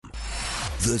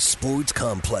The Sports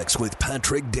Complex with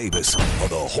Patrick Davis on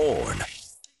the Horn.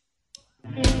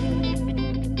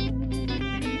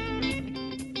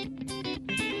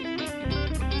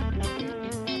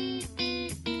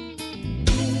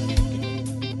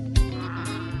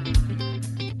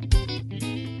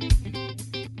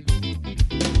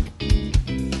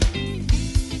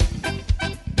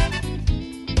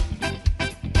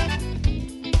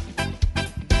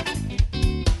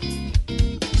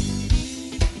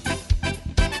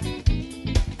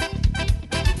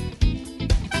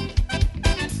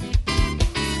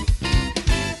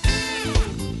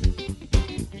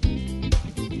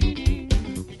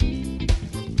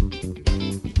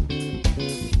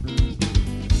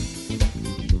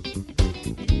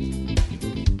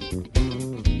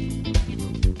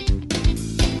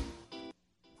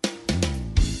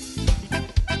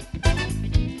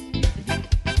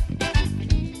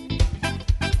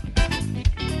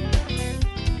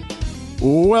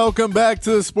 Welcome back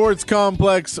to the Sports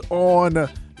Complex on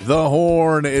the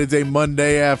Horn. It is a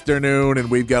Monday afternoon,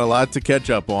 and we've got a lot to catch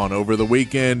up on over the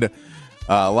weekend.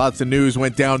 Lots of news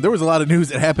went down. There was a lot of news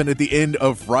that happened at the end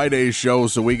of Friday's show,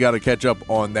 so we got to catch up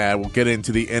on that. We'll get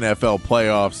into the NFL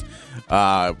playoffs.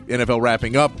 NFL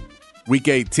wrapping up Week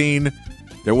 18.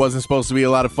 There wasn't supposed to be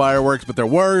a lot of fireworks, but there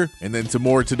were, and then some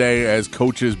more today as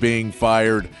coaches being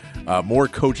fired. More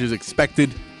coaches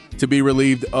expected to be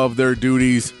relieved of their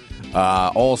duties.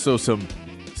 Also some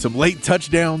late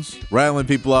touchdowns, riling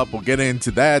people up. We'll get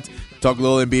into that. Talk a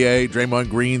little NBA. Draymond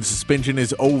Green's suspension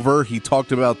is over. He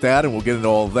talked about that, and we'll get into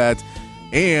all of that.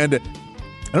 And I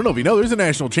don't know if you know, there's a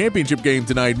national championship game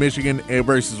tonight, Michigan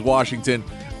versus Washington.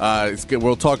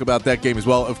 We'll talk about that game as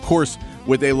well. Of course,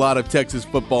 with a lot of Texas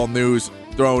football news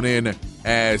thrown in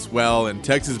as well. And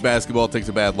Texas basketball takes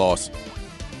a bad loss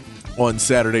on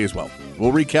Saturday as well.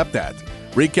 We'll recap that.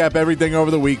 Recap everything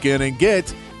over the weekend and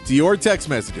get to your text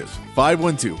messages.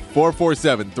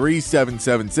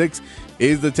 512-447-3776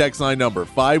 is the text line number.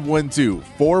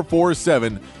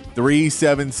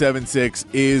 512-447-3776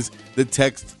 is the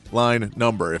text line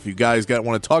number. If you guys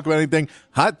want to talk about anything,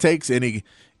 hot takes, any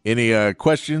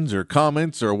questions or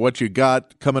comments or what you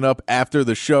got coming up after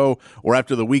the show or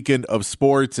after the weekend of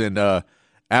sports and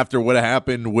after what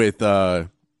happened with NFL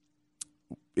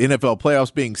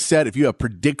playoffs being set, if you have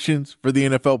predictions for the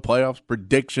NFL playoffs,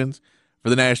 predictions for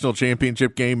the national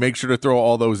championship game, make sure to throw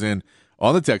all those in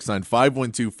on the text line,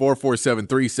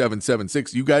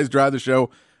 512-447-3776. You guys drive the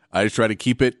show. I just try to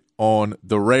keep it on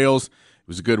the rails. It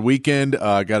was a good weekend.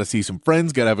 Got to see some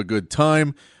friends. Got to have a good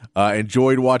time.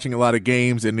 Enjoyed watching a lot of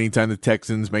games. And anytime the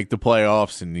Texans make the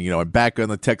playoffs, and I'm back on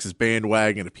the Texas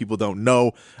bandwagon. If people don't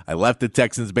know, I left the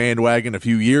Texans bandwagon a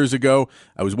few years ago.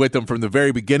 I was with them from the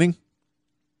very beginning.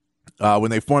 When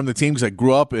they formed the team, because I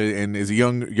grew up and as a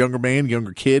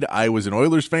younger kid, I was an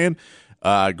Oilers fan.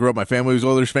 I grew up, my family was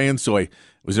Oilers fans, so I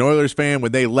was an Oilers fan.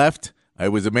 When they left, I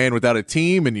was a man without a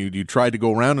team, and you tried to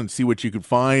go around and see what you could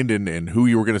find and who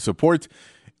you were going to support.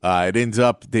 It ends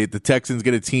up the Texans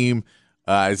get a team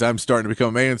as I'm starting to become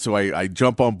a man, so I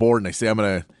jump on board and I say I'm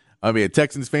going to be a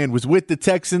Texans fan. Was with the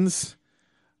Texans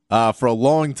for a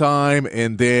long time,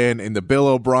 and then in the Bill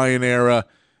O'Brien era,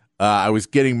 I was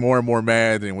getting more and more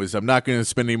mad, and I'm not going to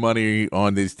spend any money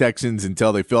on these Texans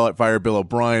until they fire Bill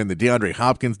O'Brien, the DeAndre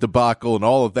Hopkins debacle, and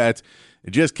all of that. It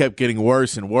just kept getting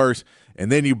worse and worse.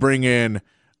 And then you bring in,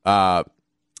 I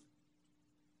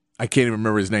can't even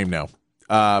remember his name now,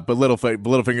 but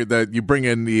Littlefinger. That you bring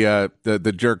in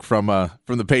the jerk from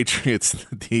the Patriots,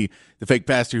 the fake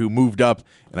pastor who moved up,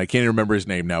 and I can't even remember his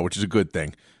name now, which is a good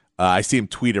thing. I see him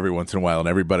tweet every once in a while, and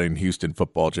everybody in Houston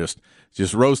football just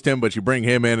roast him. But you bring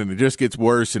him in, and it just gets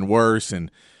worse and worse. And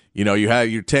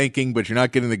you're tanking, but you're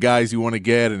not getting the guys you want to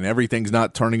get, and everything's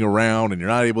not turning around, and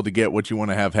you're not able to get what you want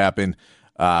to have happen.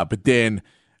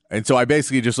 So I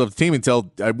basically just left the team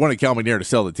until I wanted Cal McNair to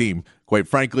sell the team, quite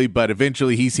frankly. But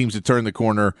eventually, he seems to turn the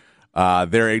corner.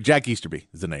 Jack Easterby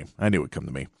is the name. I knew it would come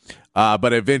to me.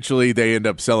 But eventually, they end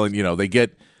up selling. They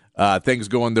get. Things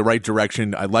going the right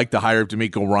direction. I like the hire of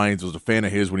DeMeco Ryans. I was a fan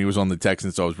of his when he was on the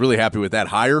Texans, so I was really happy with that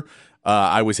hire.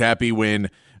 I was happy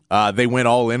when they went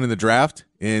all in the draft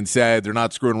and said they're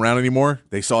not screwing around anymore.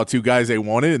 They saw two guys they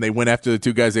wanted, and they went after the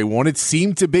two guys they wanted.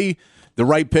 Seemed to be the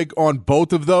right pick on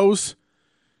both of those.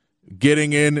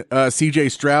 Getting in C.J.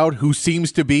 Stroud, who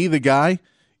seems to be the guy.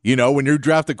 When you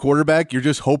draft a quarterback, you're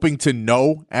just hoping to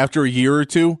know after a year or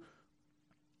two.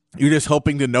 You're just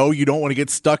hoping to know. You don't want to get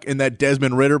stuck in that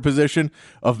Desmond Ridder position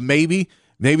of maybe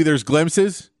there's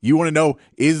glimpses. You want to know,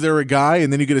 is there a guy?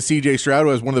 And then you get a C.J. Stroud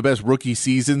who has one of the best rookie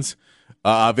seasons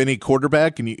of any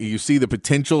quarterback, and you see the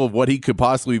potential of what he could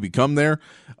possibly become there.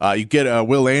 You get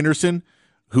Will Anderson,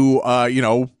 who,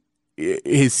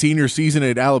 his senior season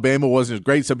at Alabama wasn't as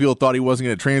great. Some people thought he wasn't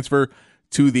going to transfer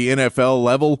to the NFL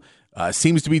level.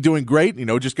 Seems to be doing great.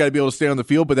 Just got to be able to stay on the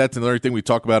field. But that's another thing we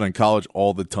talk about in college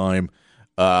all the time,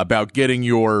 about getting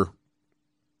your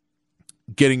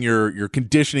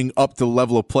conditioning up to the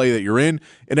level of play that you're in.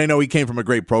 And I know he came from a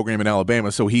great program in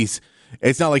Alabama, so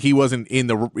it's not like he wasn't in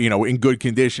in good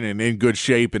condition and in good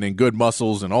shape and in good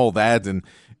muscles and all that and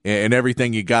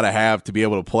everything you got to have to be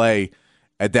able to play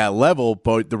at that level.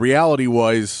 But the reality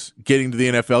was, getting to the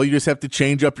NFL, you just have to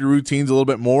change up your routines a little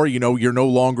bit more. You're no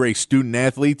longer a student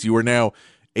athlete. You are now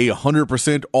a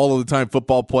 100% all of the time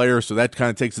football player, so that kind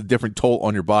of takes a different toll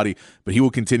on your body, but he will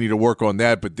continue to work on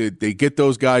that. But they get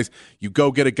those guys. You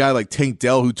go get a guy like Tank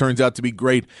Dell, who turns out to be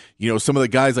great. Some of the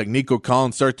guys like Nico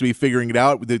Collins start to be figuring it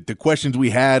out. The questions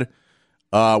we had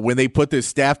when they put this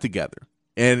staff together,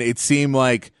 and it seemed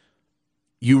like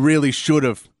you really should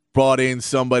have brought in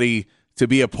somebody to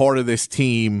be a part of this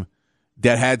team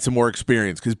that had some more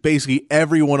experience, because basically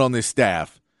everyone on this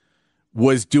staff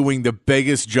was doing the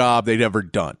biggest job they'd ever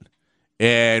done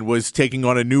and was taking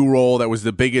on a new role that was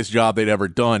the biggest job they'd ever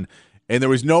done. And there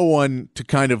was no one to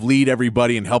kind of lead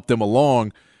everybody and help them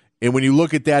along. And when you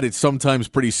look at that, it's sometimes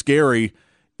pretty scary.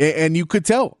 And you could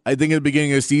tell, I think, at the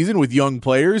beginning of the season with young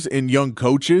players and young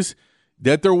coaches,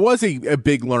 that there was a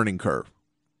big learning curve.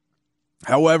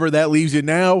 However, that leaves you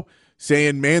now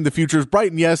saying, man, the future is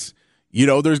bright. And yes,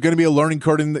 there's going to be a learning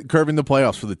curve in the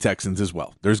playoffs for the Texans as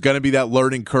well. There's going to be that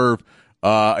learning curve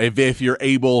if you're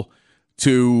able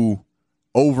to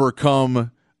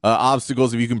overcome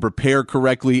obstacles, if you can prepare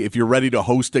correctly, if you're ready to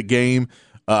host a game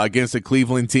against a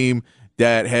Cleveland team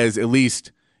that has at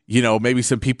least, maybe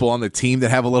some people on the team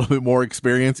that have a little bit more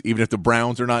experience, even if the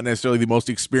Browns are not necessarily the most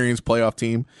experienced playoff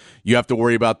team. You have to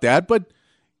worry about that. But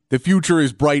the future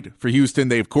is bright for Houston.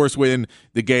 They, of course, win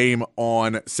the game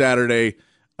on Saturday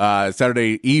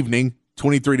evening,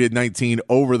 23-19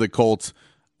 over the Colts.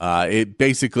 It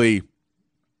basically,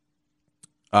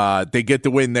 they get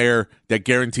the win there. That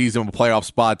guarantees them a playoff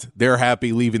spot. They're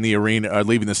happy leaving the arena,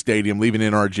 leaving the stadium, leaving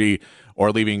NRG,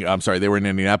 or leaving, I'm sorry, they were in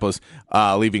Indianapolis,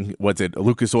 leaving,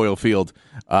 Lucas Oil Field.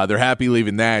 They're happy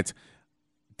leaving that.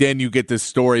 Then you get this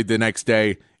story the next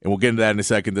day, and we'll get into that in a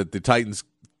second, that the Titans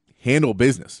handle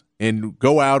business and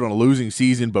go out on a losing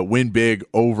season but win big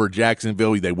over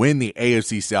Jacksonville. They win the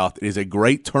AFC South. It is a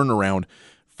great turnaround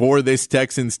for this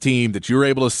Texans team that you're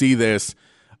able to see this.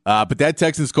 But that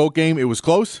Texans-Colt game, it was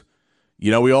close.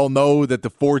 We all know that the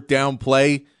fourth down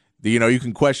play, you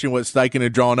can question what Steichen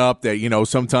had drawn up, that,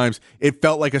 sometimes it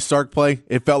felt like a Sark play.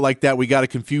 It felt like that. We got to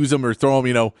confuse them or throw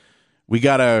them, we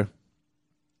got to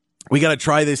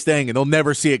try this thing, and they'll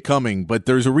never see it coming. But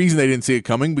there's a reason they didn't see it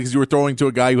coming, because you were throwing to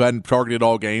a guy who hadn't targeted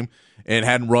all game and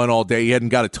hadn't run all day. He hadn't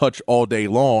got a touch all day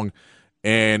long,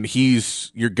 and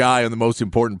he's your guy on the most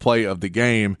important play of the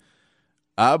game.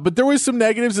 But there was some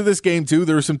negatives of this game, too.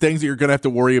 There were some things that you're going to have to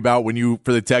worry about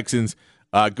for the Texans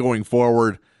going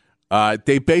forward.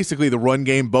 The run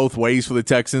game both ways for the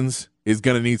Texans is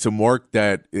going to need some work.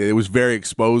 That it was very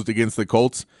exposed against the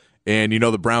Colts. And,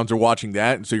 the Browns are watching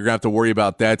that, and so you're going to have to worry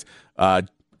about that.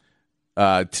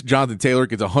 Jonathan Taylor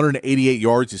gets 188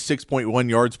 yards to 6.1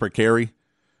 yards per carry.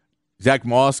 Zach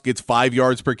Moss gets 5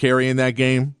 yards per carry in that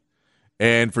game.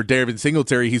 And for David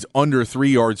Singletary, he's under 3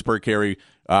 yards per carry,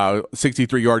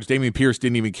 63 yards. Dameon Pierce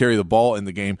didn't even carry the ball in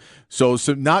the game. So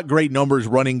some not great numbers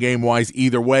running game-wise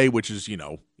either way, which is,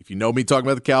 if you know me talking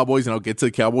about the Cowboys, and I'll get to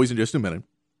the Cowboys in just a minute,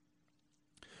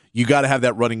 you got to have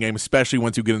that running game, especially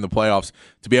once you get in the playoffs,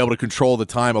 to be able to control the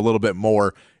time a little bit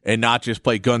more and not just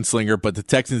play gunslinger. But the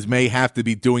Texans may have to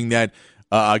be doing that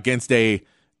against a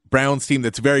Browns team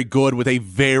that's very good with a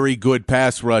very good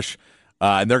pass rush.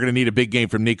 And they're going to need a big game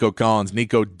from Nico Collins.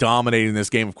 Nico dominating this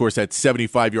game. Of course, that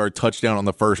 75-yard touchdown on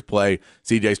the first play.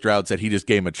 C.J. Stroud said he just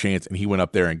gave him a chance, and he went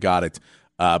up there and got it.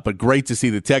 But great to see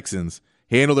the Texans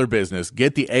handle their business,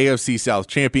 get the AFC South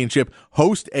Championship,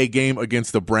 host a game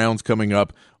against the Browns coming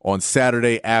up on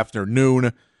Saturday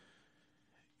afternoon.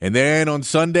 And then on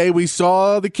Sunday, we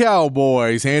saw the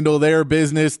Cowboys handle their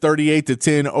business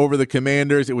 38-10 over the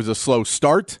Commanders. It was a slow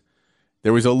start.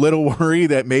 There was a little worry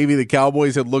that maybe the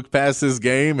Cowboys had looked past this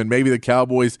game and maybe the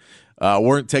Cowboys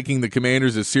weren't taking the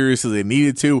Commanders as serious as they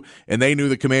needed to, and they knew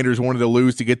the Commanders wanted to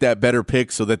lose to get that better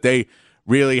pick, so that they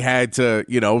really had to,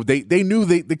 they knew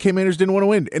the Commanders didn't want to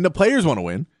win, and the players want to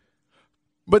win,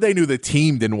 but they knew the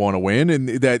team didn't want to win, and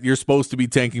that you're supposed to be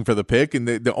tanking for the pick, and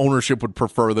the ownership would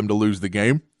prefer them to lose the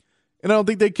game. And I don't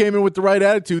think they came in with the right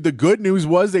attitude. The good news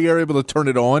was they were able to turn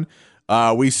it on.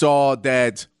 We saw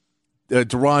that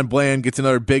DaRon Bland gets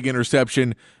another big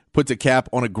interception, puts a cap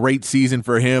on a great season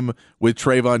for him with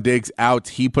Trayvon Diggs out.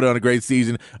 He put on a great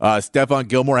season. Stephon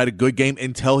Gilmore had a good game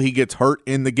until he gets hurt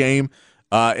in the game.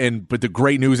 But the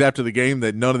great news after the game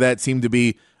that none of that seemed to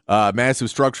be massive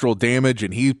structural damage,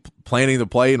 and he's planning to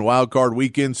play in Wild Card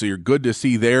Weekend. So you're good to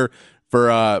see there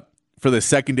for the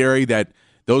secondary that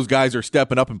those guys are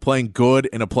stepping up and playing good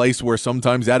in a place where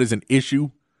sometimes that is an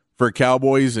issue for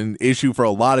Cowboys, an issue for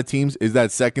a lot of teams is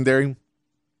that secondary.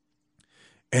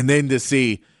 And then to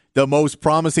see the most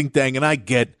promising thing, and I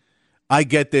get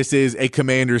this is a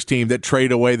Commanders team that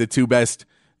trade away their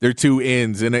two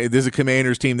ends, and there's a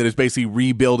Commanders team that is basically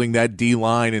rebuilding that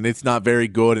D-line, and it's not very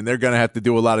good, and they're going to have to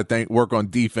do a lot of work on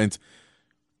defense.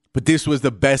 But this was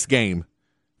the best game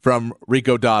from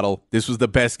Rico Dowdle. This was the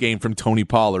best game from Tony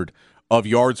Pollard of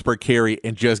yards per carry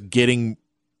and just getting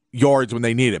yards when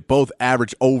they need it. Both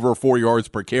average over 4 yards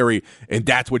per carry, and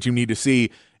that's what you need to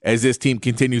see as this team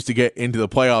continues to get into the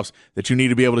playoffs, that you need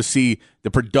to be able to see the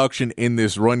production in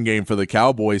this run game for the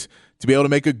Cowboys to be able to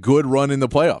make a good run in the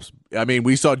playoffs. I mean,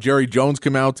 we saw Jerry Jones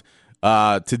come out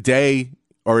today,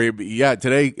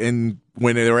 and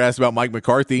when they were asked about Mike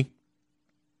McCarthy,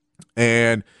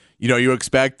 and, you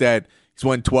expect that he's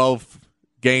won 12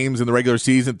 games in the regular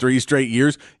season, 3 straight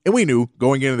years, and we knew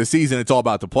going into the season it's all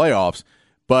about the playoffs,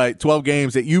 but 12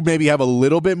 games that you maybe have a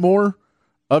little bit more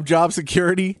of job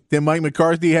security than Mike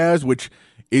McCarthy has, which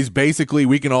is basically,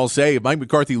 we can all say, if Mike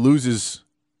McCarthy loses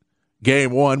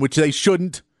game one, which they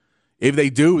shouldn't, if they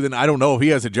do, then I don't know if he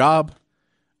has a job.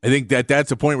 I think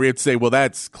that's a point where you have to say, well,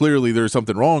 that's clearly there's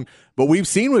something wrong. But we've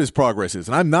seen what his progress is.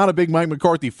 And I'm not a big Mike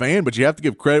McCarthy fan, but you have to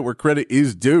give credit where credit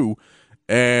is due.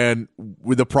 And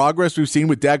with the progress we've seen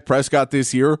with Dak Prescott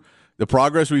this year, the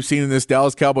progress we've seen in this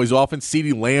Dallas Cowboys offense,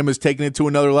 CeeDee Lamb has taken it to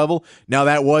another level. Now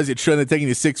it shouldn't have taken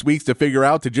you 6 weeks to figure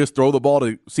out to just throw the ball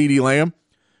to CeeDee Lamb.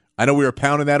 I know we were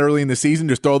pounding that early in the season,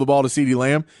 just throw the ball to CeeDee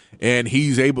Lamb, and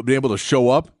he's been able to show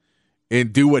up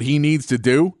and do what he needs to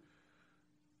do.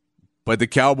 But the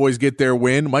Cowboys get their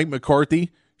win. Mike McCarthy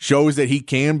shows that he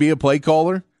can be a play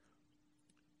caller.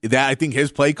 That I think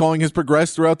his play calling has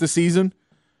progressed throughout the season.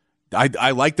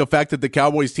 I like the fact that the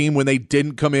Cowboys team, when they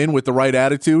didn't come in with the right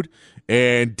attitude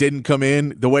and didn't come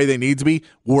in the way they need to be,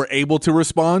 were able to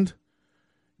respond.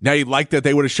 Now, you'd like that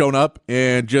they would have shown up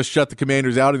and just shut the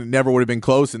Commanders out and it never would have been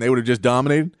close and they would have just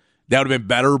dominated. That would have been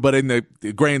better, but in the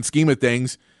grand scheme of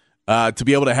things, to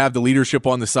be able to have the leadership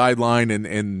on the sideline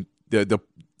and the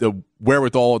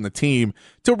wherewithal in the team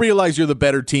to realize you're the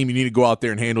better team, you need to go out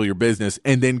there and handle your business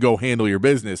and then go handle your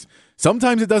business.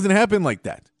 Sometimes it doesn't happen like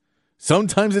that.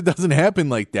 Sometimes it doesn't happen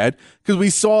like that because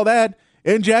we saw that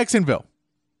in Jacksonville.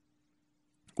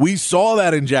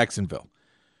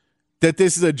 That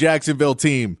this is a Jacksonville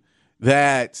team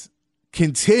that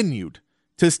continued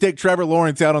to stick Trevor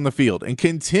Lawrence out on the field and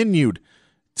continued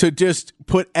to just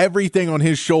put everything on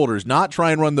his shoulders, not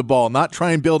try and run the ball, not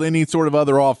try and build any sort of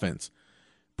other offense.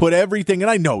 Put everything,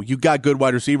 and I know you got good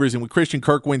wide receivers, and when Christian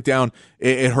Kirk went down,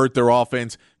 it hurt their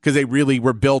offense because they really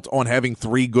were built on having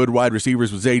 3 good wide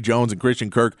receivers with Zay Jones and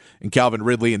Christian Kirk and Calvin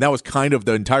Ridley, and that was kind of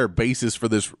the entire basis for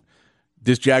this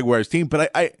Jaguars team. But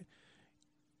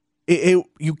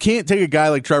you can't take a guy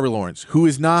like Trevor Lawrence, who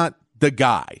is not the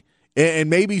guy, and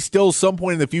maybe still some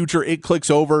point in the future it clicks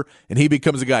over and he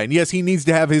becomes a guy. And yes, he needs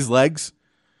to have his legs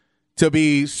to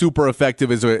be super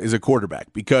effective as a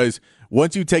quarterback, because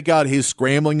once you take out his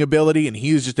scrambling ability and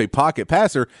he is just a pocket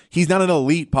passer, he's not an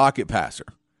elite pocket passer.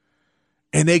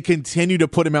 And they continue to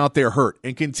put him out there hurt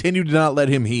and continue to not let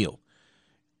him heal.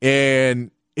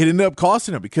 And it ended up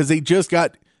costing him because they just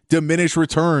got diminished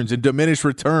returns.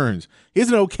 He has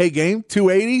an okay game,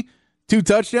 280, 2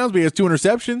 touchdowns, but he has 2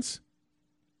 interceptions.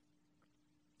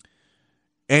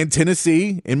 And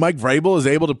Tennessee and Mike Vrabel is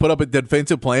able to put up a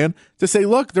defensive plan to say,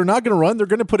 look, they're not going to run. They're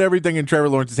going to put everything in Trevor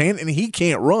Lawrence's hand, and he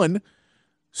can't run.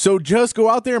 So just go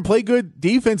out there and play good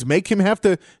defense. Make him have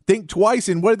to think twice.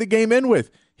 And what did the game end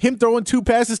with? Him throwing 2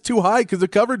 passes too high because the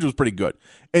coverage was pretty good.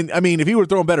 And, I mean, if he were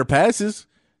throwing better passes,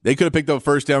 they could have picked up a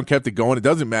first down, kept it going. It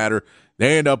doesn't matter.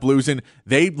 They end up losing.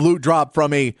 They dropped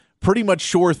from a pretty much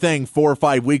sure thing 4 or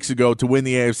 5 weeks ago to win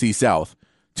the AFC South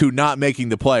to not making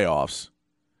the playoffs.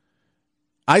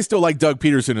 I still like Doug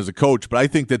Peterson as a coach, but I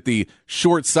think that the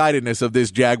short-sightedness of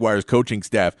this Jaguars coaching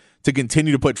staff to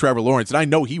continue to put Trevor Lawrence, and I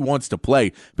know he wants to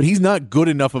play, but he's not good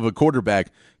enough of a quarterback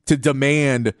to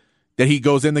demand that he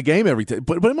goes in the game every time.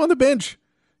 Put him on the bench.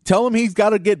 Tell him he's got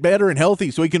to get better and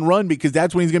healthy so he can run, because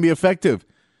that's when he's going to be effective.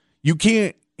 You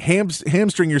can't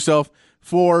hamstring yourself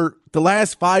for the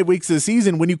last 5 weeks of the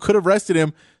season when you could have rested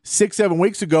him 6-7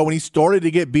 weeks ago when he started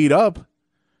to get beat up.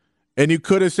 And you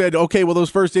could have said, okay, well, those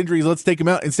first injuries, let's take him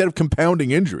out instead of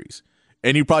compounding injuries.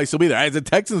 And you'd probably still be there. As a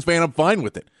Texans fan, I'm fine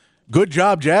with it. Good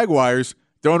job, Jaguars,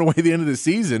 throwing away the end of the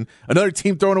season. Another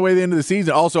team throwing away the end of the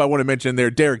season. Also, I want to mention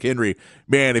there, Derrick Henry.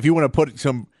 Man, if you want to put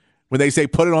some, when they say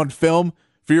put it on film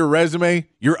for your resume,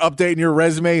 you're updating your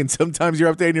resume, and sometimes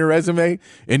you're updating your resume,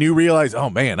 and you realize, oh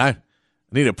man, I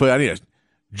need to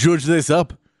judge this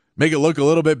up, make it look a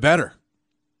little bit better.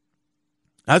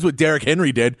 That's what Derrick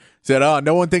Henry did. Said, oh,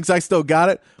 no one thinks I still got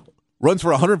it. Runs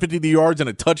for 150 yards and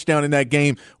a touchdown in that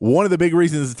game. One of the big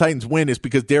reasons the Titans win is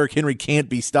because Derrick Henry can't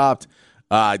be stopped.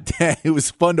 It was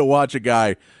fun to watch a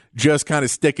guy just kind of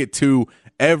stick it to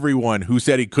everyone who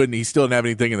said he couldn't. He still didn't have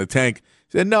anything in the tank.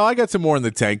 He said, no, I got some more in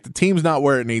the tank. The team's not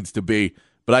where it needs to be,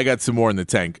 but I got some more in the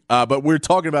tank. But we're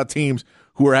talking about teams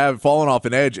who are fallen off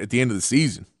an edge at the end of the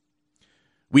season.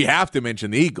 We have to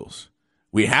mention the Eagles.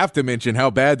 We have to mention how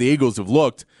bad the Eagles have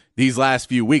looked these last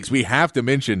few weeks. We have to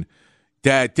mention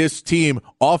that this team,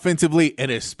 offensively and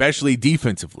especially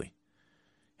defensively,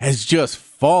 has just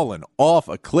fallen off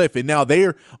a cliff. And now they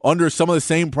are under some of the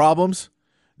same problems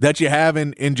that you have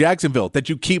in Jacksonville, that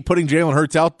you keep putting Jalen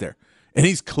Hurts out there. And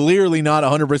he's clearly not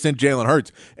 100% Jalen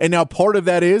Hurts. And now part of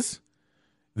that is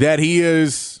that he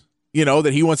is,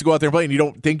 that he wants to go out there and play, and you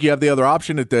don't think you have the other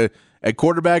option at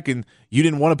quarterback, and you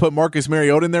didn't want to put Marcus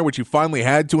Mariota in there, which you finally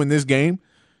had to in this game.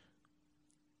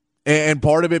 And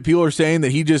part of it, people are saying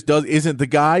that he just isn't the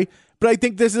guy. But I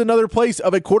think this is another place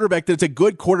of a quarterback that's a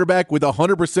good quarterback with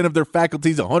 100% of their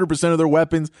faculties, 100% of their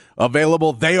weapons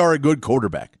available. They are a good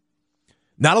quarterback.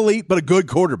 Not elite, but a good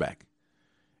quarterback.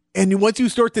 And once you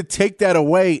start to take that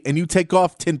away and you take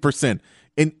off 10%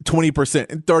 and 20%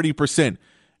 and 30%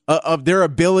 of their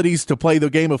abilities to play the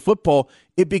game of football,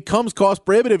 it becomes cost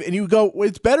prohibitive. And you go, well,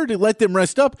 it's better to let them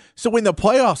rest up. So in the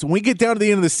playoffs, when we get down to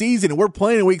the end of the season and we're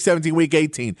playing in week 17, week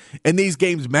 18, and these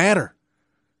games matter,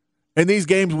 and these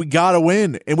games we got to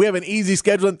win, and we have an easy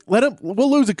schedule, we'll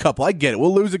lose a couple. I get it.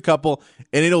 We'll lose a couple,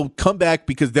 and it'll come back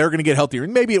because they're going to get healthier.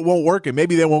 And maybe it won't work, and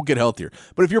maybe they won't get healthier.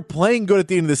 But if you're playing good at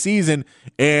the end of the season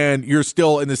and you're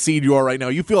still in the seed you are right now,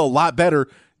 you feel a lot better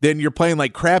than you're playing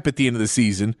like crap at the end of the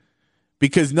season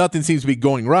because nothing seems to be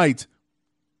going right.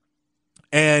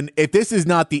 And if this is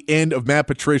not the end of Matt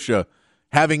Patricia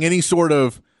having any sort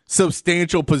of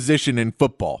substantial position in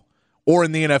football or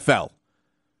in the NFL,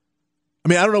 I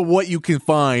mean, I don't know what you can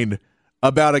find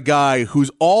about a guy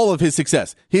whose all of his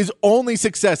success, his only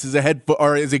success as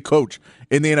as a coach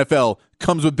in the NFL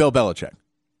comes with Bill Belichick.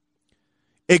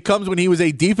 It comes when he was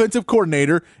a defensive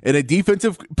coordinator and a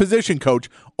defensive position coach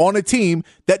on a team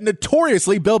that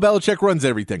notoriously Bill Belichick runs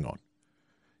everything on.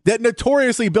 That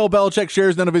notoriously Bill Belichick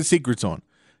shares none of his secrets on.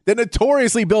 That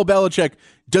notoriously Bill Belichick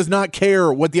does not care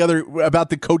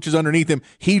about the coaches underneath him.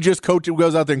 He just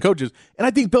goes out there and coaches. And I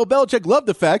think Bill Belichick loved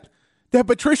the fact that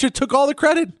Patricia took all the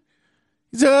credit.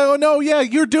 He said, oh, no, yeah,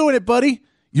 you're doing it, buddy.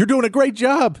 You're doing a great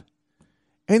job.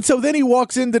 And so then he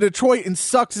walks into Detroit and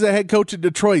sucks as a head coach in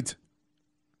Detroit.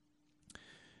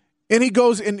 And he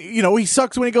goes and, he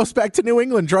sucks when he goes back to New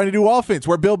England trying to do offense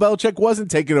where Bill Belichick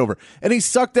wasn't taking over. And he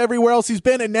sucked everywhere else he's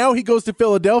been. And now he goes to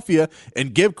Philadelphia,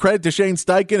 and give credit to Shane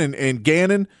Steichen and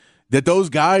Gannon that those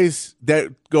guys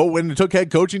that go and took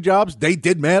head coaching jobs, they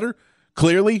did matter.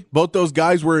 Clearly, both those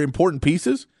guys were important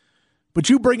pieces. But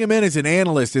you bring him in as an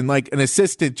analyst and like an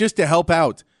assistant just to help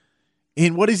out.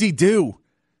 And what does he do?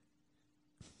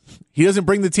 He doesn't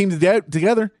bring the team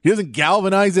together. He doesn't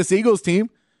galvanize this Eagles team.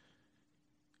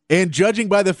 And judging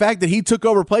by the fact that he took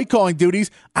over play calling duties,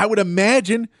 I would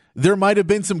imagine there might have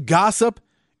been some gossip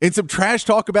and some trash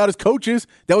talk about his coaches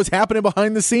that was happening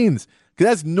behind the scenes.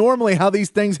 Because that's normally how these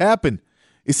things happen.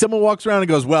 If someone walks around and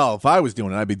goes, well, if I was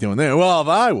doing it, I'd be doing that. Well, if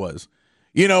I was.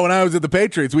 When I was at the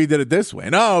Patriots, we did it this way.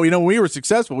 No, when we were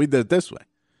successful, we did it this way.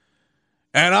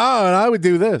 And I would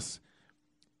do this.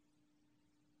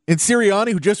 And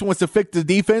Sirianni, who just wants to fix the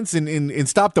defense and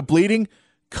stop the bleeding,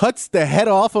 cuts the head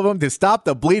off of him to stop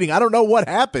the bleeding. I don't know what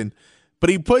happened, but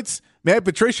he puts Matt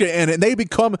Patricia in, and they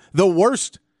become the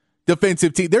worst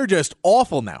defensive team. They're just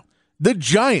awful now. The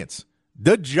Giants,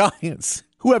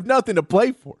 who have nothing to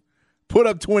play for, put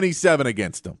up 27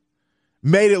 against them.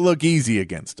 Made it look easy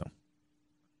against them.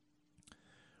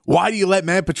 Why do you let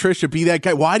Matt Patricia be that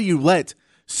guy? Why do you let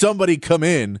somebody come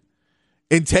in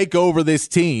and take over this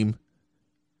team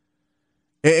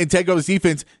and take over this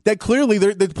defense that clearly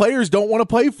the players don't want to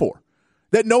play for?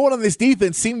 That no one on this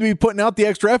defense seemed to be putting out the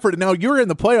extra effort. And now you're in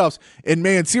the playoffs, and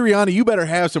man, Sirianni, you better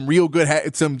have some real good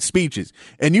some speeches,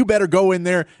 and you better go in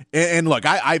there and look.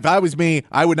 If I was me,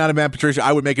 I would not have Matt Patricia.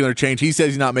 I would make another change. He says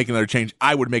he's not making another change.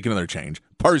 I would make another change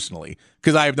personally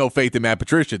because I have no faith in Matt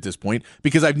Patricia at this point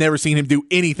because I've never seen him do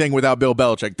anything without Bill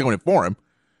Belichick doing it for him.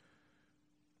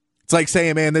 It's like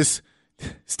saying, man, this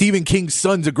Stephen King's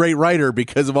son's a great writer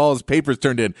because of all his papers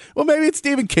turned in. Well, maybe it's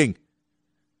Stephen King.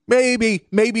 Maybe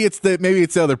it's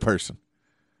the other person.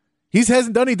 He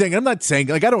hasn't done anything. I'm not saying,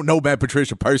 I don't know Matt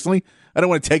Patricia personally. I don't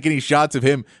want to take any shots of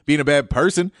him being a bad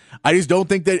person. I just don't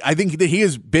think I think that he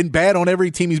has been bad on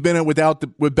every team he's been in without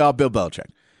Bill Belichick.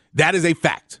 That is a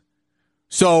fact.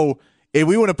 So if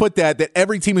we want to put that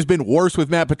every team has been worse with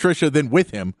Matt Patricia than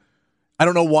with him, I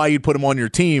don't know why you'd put him on your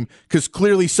team, because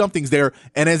clearly something's there.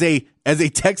 And as a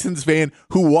Texans fan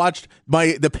who watched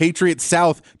the Patriots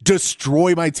South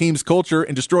destroy my team's culture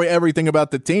and destroy everything about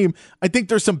the team, I think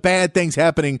there's some bad things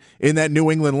happening in that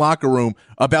New England locker room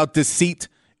about deceit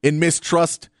and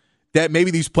mistrust that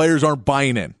maybe these players aren't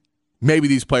buying in.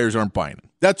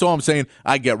 That's all I'm saying.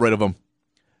 I get rid of them.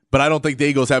 But I don't think the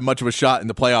Eagles have much of a shot in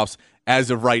the playoffs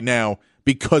as of right now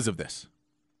because of this.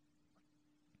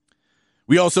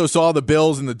 We also saw the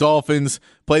Bills and the Dolphins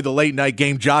play the late-night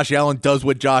game. Josh Allen does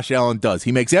what Josh Allen does.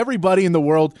 He makes everybody in the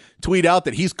world tweet out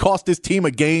that he's cost his team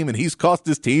a game, and he's cost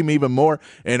his team even more.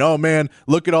 And, oh, man,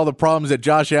 look at all the problems that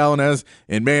Josh Allen has.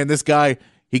 And, man, this guy,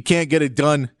 he can't get it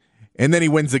done. And then he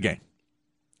wins the game.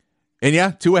 And,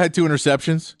 yeah, Tua had 2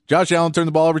 interceptions. Josh Allen turned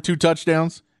the ball over 2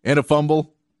 touchdowns and a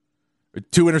fumble.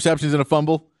 2 interceptions and a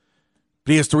fumble.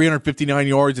 But he has 359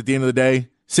 yards at the end of the day,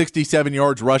 67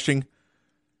 yards rushing.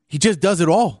 He just does it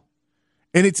all.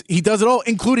 And he does it all,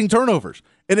 including turnovers.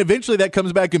 And eventually that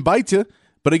comes back and bites you.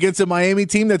 But against a Miami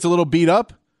team that's a little beat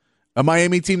up, a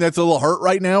Miami team that's a little hurt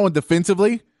right now and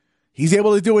defensively, he's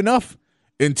able to do enough.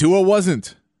 And Tua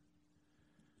wasn't.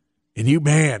 And you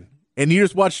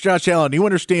just watch Josh Allen. You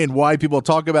understand why people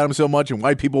talk about him so much and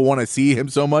why people want to see him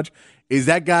so much. Is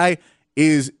that guy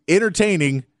is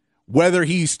entertaining, whether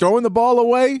he's throwing the ball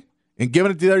away and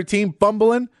giving it to the other team,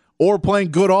 fumbling, or playing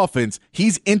good offense.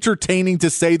 He's entertaining, to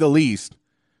say the least.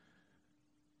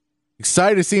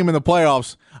 Excited to see him in the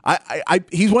playoffs.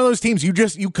 He's one of those teams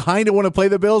you kind of want to play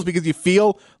the Bills because you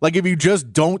feel like if you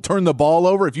just don't turn the ball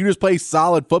over, if you just play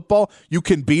solid football, you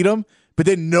can beat them. But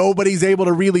then nobody's able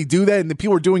to really do that, and the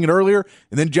people were doing it earlier,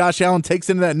 and then Josh Allen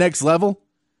takes it to that next level.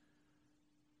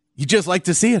 You just like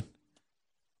to see it.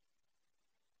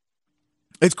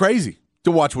 It's crazy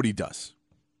to watch what he does.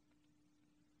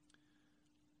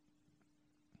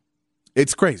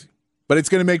 It's crazy, but it's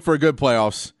going to make for a good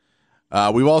playoffs.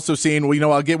 We've also seen,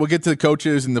 we'll get to the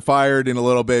coaches and the fired in a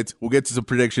little bit. We'll get to some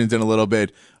predictions in a little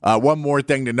bit. One more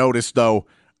thing to notice, though,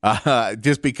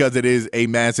 just because it is a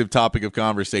massive topic of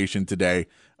conversation today,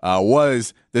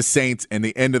 was the Saints and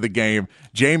the end of the game.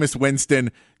 Jameis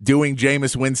Winston doing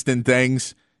Jameis Winston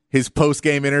things. His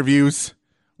post-game interviews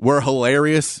were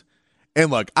hilarious. And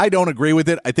look, I don't agree with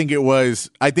it. I think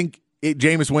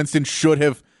Jameis Winston should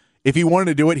have, if he wanted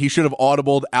to do it, he should have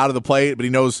audibled out of the play, but he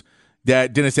knows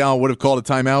that Dennis Allen would have called a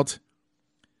timeout.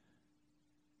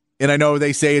 And I know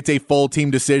they say it's a full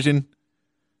team decision.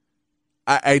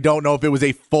 I don't know if it was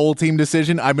a full team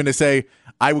decision. I'm going to say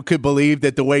I could believe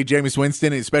that the way Jameis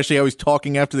Winston, especially how he's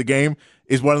talking after the game,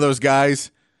 is one of those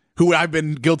guys who I've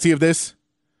been guilty of this.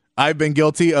 I've been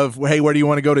guilty of, hey, where do you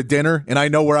want to go to dinner? And I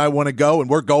know where I want to go, and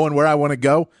we're going where I want to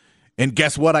go. And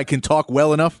guess what? I can talk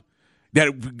well enough that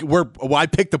I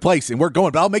picked the place and we're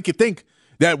going, but I'll make you think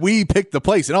that we picked the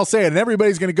place, and I'll say it, and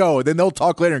everybody's going to go, and then they'll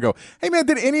talk later and go, hey, man,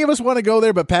 did any of us want to go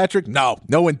there but Patrick? No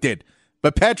one did.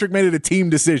 But Patrick made it a team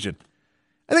decision.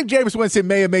 I think Jameis Winston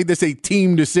may have made this a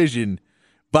team decision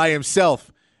by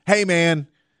himself. Hey, man,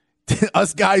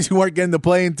 us guys who aren't getting the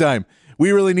playing time,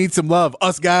 we really need some love.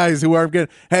 Us guys who aren't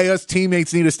getting, hey, us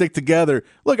teammates need to stick together.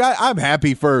 Look, I'm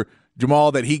happy for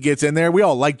Jamal that he gets in there. We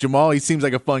all like Jamal. He seems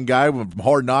like a fun guy from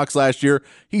Hard Knocks last year.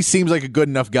 He seems like a good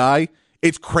enough guy.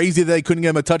 It's crazy that they couldn't get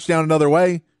him a touchdown another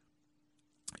way.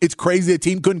 It's crazy the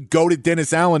team couldn't go to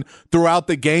Dennis Allen throughout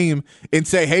the game and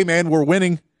say, hey, man, we're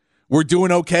winning. We're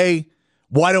doing okay.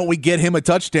 Why don't we get him a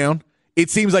touchdown? It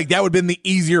seems like that would have been the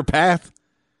easier path.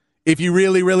 If you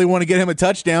really, really want to get him a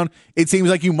touchdown, it seems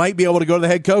like you might be able to go to the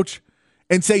head coach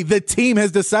and say, the team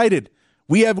has decided.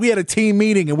 We had a team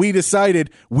meeting, and we decided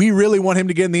we really want him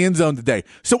to get in the end zone today.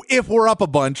 So if we're up a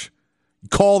bunch,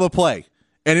 call the play,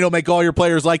 and it'll make all your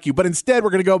players like you. But instead,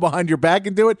 we're going to go behind your back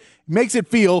and do it. Makes it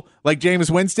feel like Jameis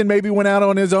Winston maybe went out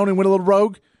on his own and went a little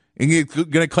rogue, and he's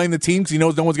going to claim the team because he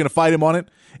knows no one's going to fight him on it.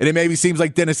 And it maybe seems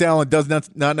like Dennis Allen does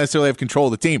not necessarily have control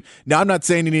of the team. Now, I'm not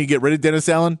saying you need to get rid of Dennis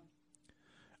Allen.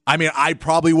 I mean, I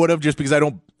probably would have, just because I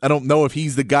don't know if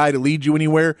he's the guy to lead you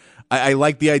anywhere. I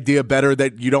like the idea better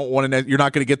that you're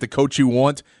not going to get the coach you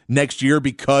want next year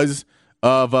because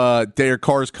of Derek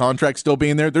Carr's contract still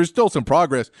being there. There's still some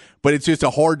progress, but it's just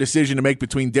a hard decision to make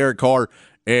between Derek Carr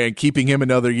and keeping him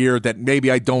another year. That maybe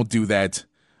I don't do that.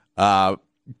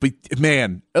 But,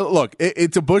 man, look,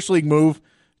 it's a Bush League move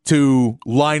to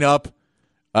line up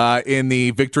in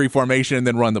the victory formation and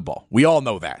then run the ball. We all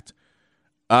know that.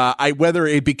 Whether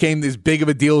it became as big of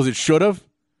a deal as it should have,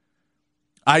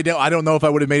 I don't know if I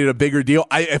would have made it a bigger deal.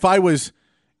 If I was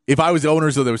the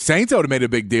owners of the Saints, I would have made it a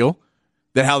big deal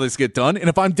that how this get done. And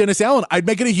if I'm Dennis Allen, I'd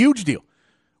make it a huge deal.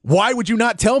 Why would you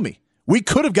not tell me? We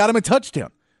could have got him a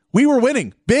touchdown. We were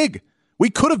winning big. We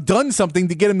could have done something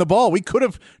to get him the ball. We could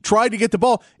have tried to get the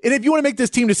ball. And if you want to make this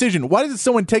team decision, why doesn't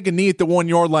someone take a knee at the 1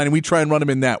 yard line and we try and run him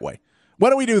in that way? Why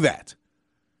don't we do that?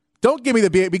 Don't give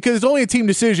me because it's only a team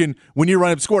decision when you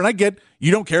run up score. And I get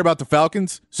you don't care about the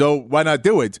Falcons, so why not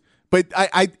do it? But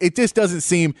it just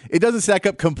doesn't stack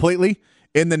up completely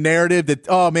in the narrative that,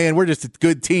 oh man, we're just a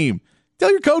good team. Tell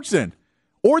your coach then.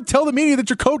 Or tell the media that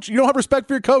your coach, you don't have respect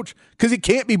for your coach, because it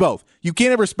can't be both. You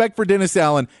can't have respect for Dennis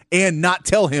Allen and not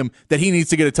tell him that he needs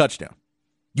to get a touchdown.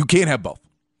 You can't have both.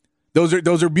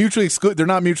 Those are mutually exclusive. They're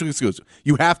not mutually exclusive.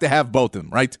 You have to have both of them,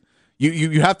 right?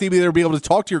 You have to either be able to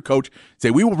talk to your coach,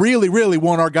 say, we really, really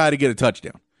want our guy to get a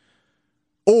touchdown.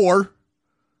 Or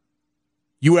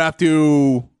you have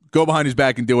to go behind his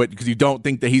back and do it because you don't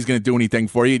think that he's going to do anything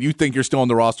for you. You think you're still on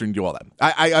the roster and do all that.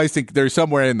 I think there's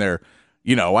somewhere in there.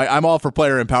 You know, I'm all for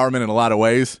player empowerment in a lot of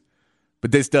ways,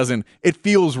 but this doesn't – it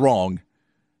feels wrong.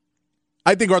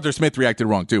 I think Arthur Smith reacted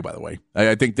wrong too, by the way.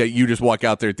 I think that you just walk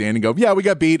out there at the end and go, yeah, we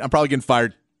got beat. I'm probably getting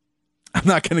fired. I'm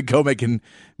not going to go make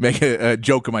a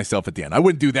joke of myself at the end. I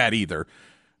wouldn't do that either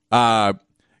because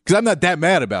I'm not that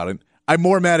mad about it. I'm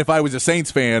more mad if I was a Saints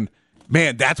fan.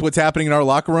 Man, that's what's happening in our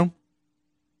locker room.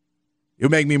 It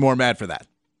would make me more mad for that.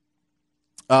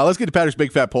 Let's get to Patrick's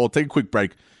Big Fat Poll. Take a quick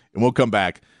break, and we'll come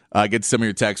back. Get to some of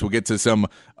your texts. We'll get to some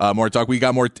more talk. We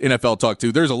got more NFL talk,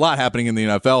 too. There's a lot happening in the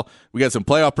NFL. We got some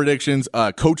playoff predictions,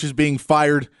 coaches being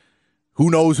fired. Who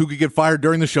knows who could get fired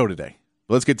during the show today?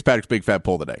 But let's get to Patrick's Big Fat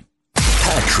Poll today.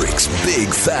 Patrick's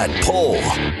Big Fat Poll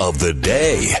of the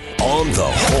day on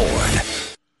the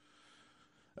Horn.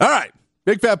 All right.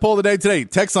 Big Fat Poll of the day today.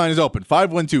 Text line is open.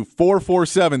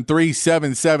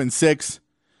 512-447-3776.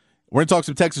 We're going to talk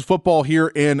some Texas football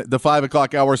here in the 5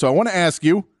 o'clock hour. So I want to ask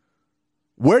you,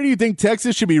 where do you think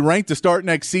Texas should be ranked to start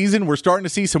next season? We're starting to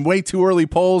see some way too early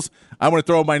polls. I want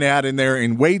to throw my hat in there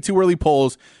in way too early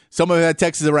polls. Some of them had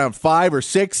Texas around 5 or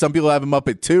 6. Some people have them up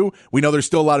at 2. We know there's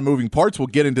still a lot of moving parts. We'll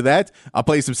get into that. I'll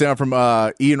play some sound from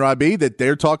Ian Rod B that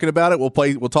they're talking about it.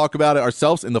 We'll talk about it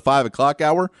ourselves in the 5 o'clock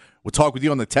hour. We'll talk with you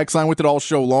on the text line with it all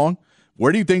show long.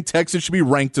 Where do you think Texas should be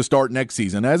ranked to start next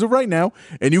season as of right now?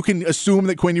 And you can assume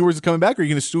that Quinn Ewers is coming back, or you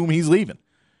can assume he's leaving.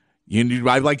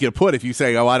 I'd like you to put, if you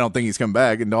say, oh, I don't think he's coming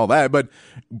back and all that, but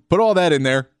put all that in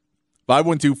there.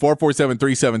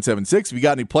 512-447-3776. If you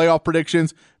got any playoff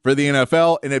predictions for the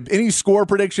NFL and any score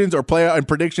predictions or playoff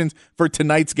predictions for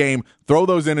tonight's game, throw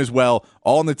those in as well,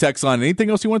 all in the text line. Anything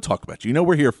else you want to talk about, you know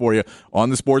we're here for you on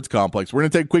the Sports Complex. We're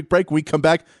going to take a quick break. When we come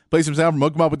back, play some sound from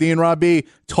Hook 'em Up with Ian Rod B,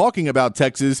 talking about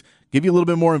Texas, give you a little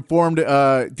bit more informed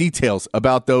details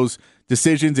about those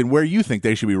decisions and where you think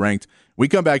they should be ranked. We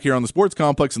come back here on the Sports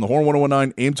Complex in the Horn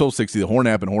 1019, AM 1260, the Horn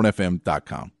app, and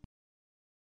hornfm.com.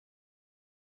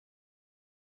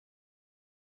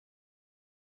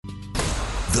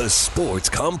 The Sports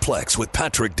Complex with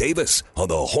Patrick Davis on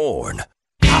the Horn.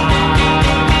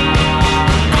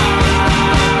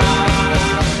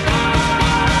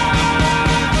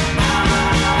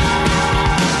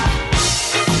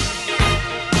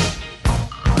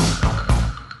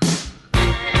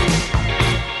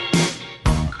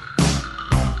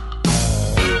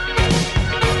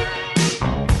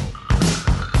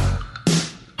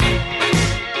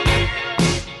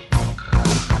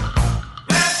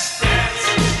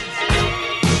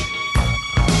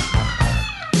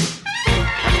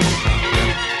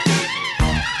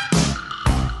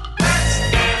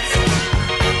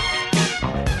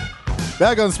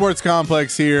 Back on the Sports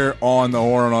Complex here on the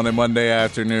Horn on a Monday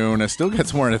afternoon. I still got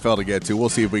some more NFL to get to. We'll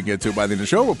see if we can get to it by the end of the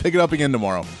show. We'll pick it up again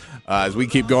tomorrow. As we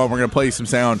keep going, we're going to play some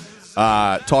sound,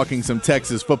 talking some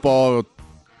Texas football,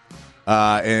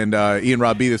 and Ian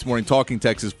Rod B this morning talking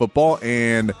Texas football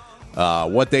and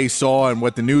what they saw and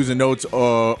what the news and notes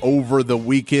over the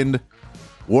weekend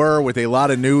were, with a lot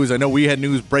of news. I know we had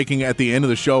news breaking at the end of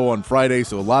the show on Friday,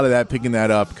 so a lot of that, picking that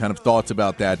up, kind of thoughts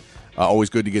about that. Always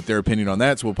good to get their opinion on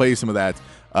that, so we'll play you some of that.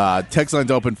 Text line's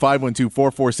open,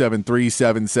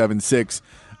 512-447-3776.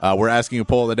 We're asking a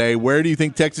poll of the day. Where do you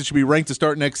think Texas should be ranked to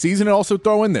start next season? And also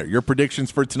throw in there your predictions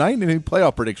for tonight and any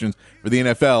playoff predictions for the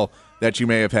NFL that you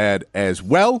may have had as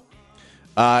well.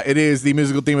 It is the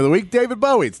musical theme of the week, David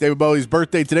Bowie. It's David Bowie's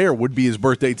birthday today, or would be his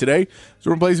birthday today. So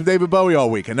we're going to play some David Bowie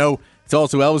all week. I know it's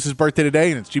also Elvis's birthday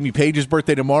today, and it's Jimmy Page's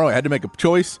birthday tomorrow. I had to make a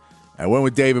choice. I went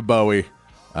with David Bowie.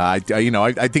 I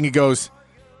think it goes.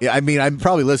 Yeah, I mean, I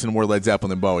probably listen to more Led Zeppelin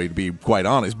than Bowie, to be quite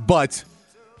honest. But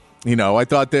I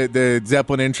thought that the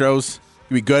Zeppelin intros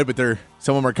could be good, but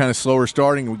some of them are kind of slower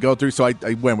starting. And we go through, so I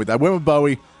went with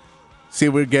Bowie. See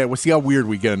what we get. We'll see how weird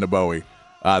we get into Bowie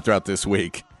throughout this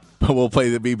week. But we'll play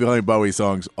the playing Bowie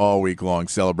songs all week long,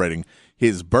 celebrating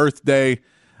his birthday.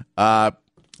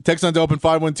 Text on to open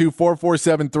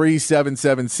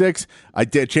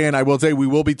 512-447-3776. Chan, I will say we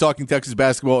will be talking Texas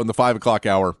basketball in the 5 o'clock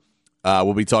hour.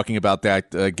 We'll be talking about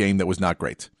that game that was not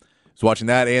great. So watching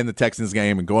that and the Texans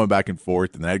game and going back and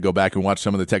forth, and then I'd go back and watch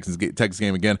some of the Texans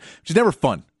game again, which is never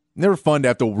fun. Never fun to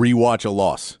have to rewatch a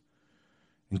loss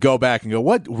and go back and go,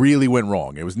 what really went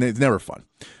wrong? It's never fun.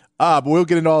 But we'll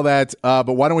get into all that.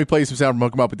 But why don't we play some sound from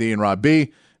Hook 'em Up with Ian Rob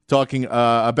B, talking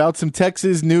about some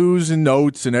Texas news and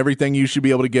notes and everything you should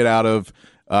be able to get out of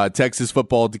Texas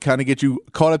football to kind of get you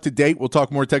caught up to date. We'll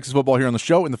talk more Texas football here on the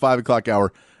show in the 5 o'clock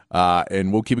hour,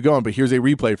 and we'll keep it going. But here's a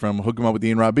replay from Hook 'em Up with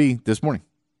Ian Rob B this morning.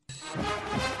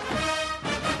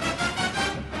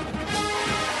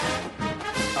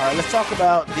 All right, let's talk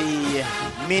about the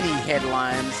many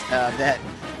headlines that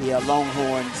the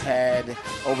Longhorns had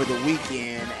over the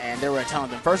weekend, and there were a ton of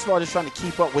them. First of all, just trying to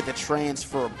keep up with the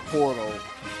transfer portal.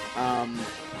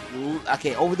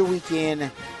 Over the weekend,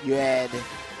 you had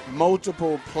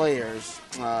multiple players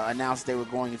announced they were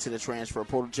going into the transfer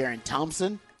portal. Jaron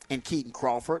Thompson and Keaton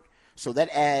Crawford. So that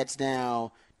adds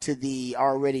now to the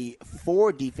already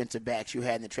 4 defensive backs you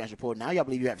had in the transfer portal. Now I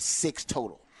believe you have 6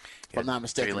 total, if I'm not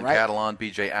mistaken, Jalen right? Catalon,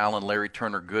 B.J. Allen, Larry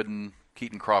Turner Gooden,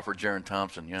 Keaton Crawford, Jaron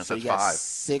Thompson. Yeah, so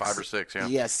that's 5. 5 or 6, yeah.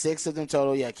 Yeah, 6 of them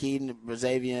total. Yeah, Keaton,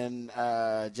 Brazavian,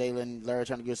 Jalen, Larry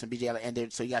Turner Gooden, B.J. Allen.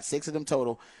 And so you got 6 of them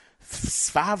total.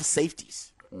 5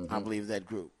 safeties, I believe, that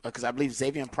group. Because I believe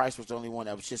Xavier Price was the only one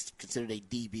that was just considered a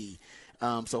DB.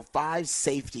 So 5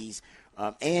 safeties.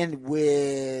 And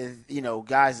with,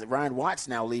 guys, Ryan Watts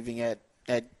now leaving at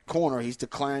corner. He's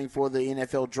declaring for the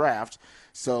NFL draft.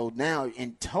 So now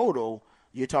in total,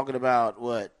 you're talking about,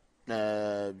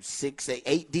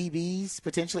 8 DBs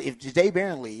potentially. If Jahdae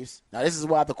Barron leaves, now this is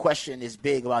why the question is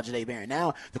big about Jahdae Barron.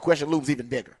 Now the question looms even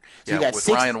bigger. So you got with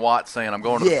 6, Ryan Watts saying, I'm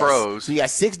going to the pros. So you got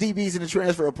 6 DBs in the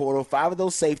transfer portal, 5 of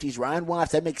those safeties. Ryan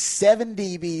Watts, that makes 7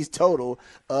 DBs total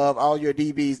of all your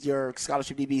DBs, your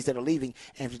scholarship DBs that are leaving.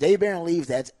 And if Jahdae Barron leaves,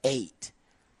 that's 8.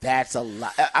 That's a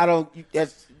lot.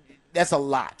 That's a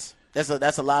lot.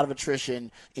 That's a lot of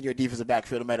attrition in your defensive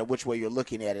backfield, no matter which way you're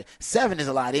looking at it. 7 is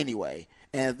a lot anyway.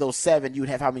 And those 7, you'd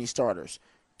have how many starters?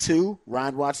 2,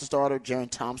 Ryan Watts a starter.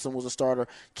 Jaron Thompson was a starter.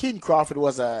 Keaton Crawford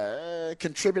was a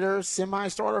contributor,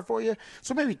 semi-starter for you.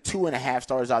 So maybe 2.5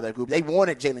 starters out of that group. They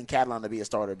wanted Jalen Catalon to be a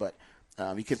starter, but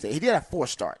you could say he did have 4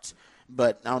 starts.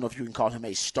 But I don't know if you can call him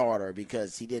a starter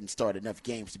because he didn't start enough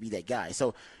games to be that guy.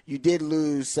 So you did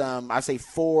lose, I say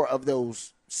 4 of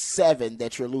those 7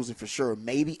 that you're losing for sure.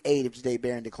 Maybe 8 if Jahdae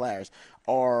Barron declares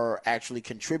are actually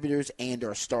contributors and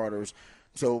are starters.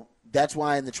 So that's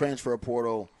why in the transfer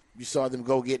portal you saw them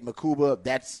go get Makuba.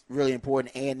 That's really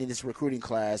important. And in this recruiting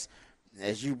class,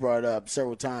 as you brought up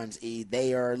several times,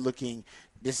 they are looking.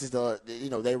 This is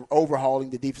they're overhauling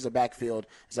the defensive backfield.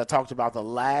 As I talked about, the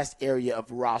last area of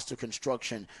roster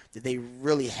construction that they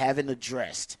really haven't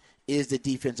addressed is the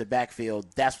defensive backfield.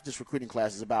 That's what this recruiting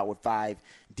class is about with 5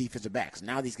 defensive backs.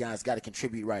 Now these guys got to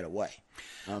contribute right away.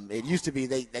 It used to be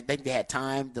they had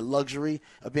time, the luxury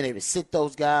of being able to sit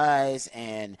those guys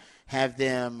and have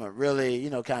them really,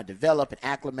 kind of develop and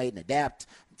acclimate and adapt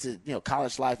to,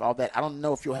 college life, all that. I don't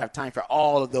know if you'll have time for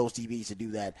all of those DBs to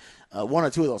do that. 1 or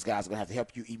 2 of those guys are going to have to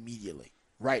help you immediately,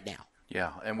 right now.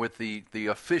 Yeah, and with the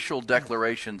official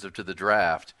declarations to the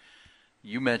draft,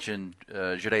 you mentioned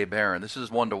Jahdae Barron. This is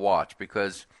one to watch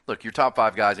because, look, your top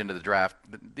 5 guys into the draft,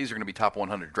 these are going to be top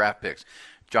 100 draft picks.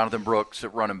 Jonathan Brooks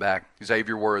at running back,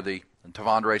 Xavier Worthy, and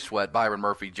Tavondre Sweat, Byron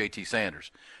Murphy, J.T.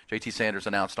 Sanders. J.T. Sanders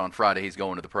announced on Friday he's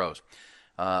going to the pros.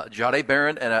 Jahdae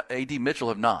Barron and A.D. Mitchell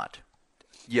have not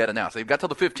yet announced. They've got till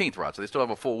the 15th, Rod, so they still have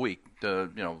a full week, a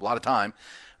lot of time.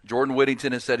 Jordan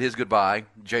Whittington has said his goodbye.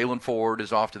 Jalen Ford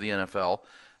is off to the NFL.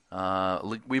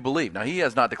 We believe. Now, he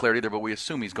has not declared either, but we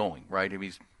assume he's going, right?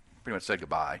 He's pretty much said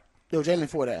goodbye. No, Jalen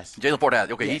Ford has. Jalen Ford has.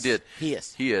 Okay, yes, he did. He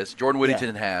is. He is. Jordan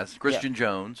Whittington has. Christian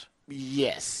Jones.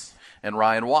 Yes. And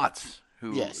Ryan Watts,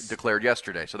 who yes. declared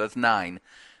yesterday. So that's 9.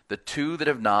 The 2 that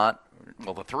have not,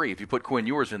 well, the 3, if you put Quinn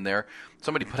Ewers in there,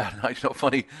 somebody put out a nice,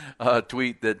 funny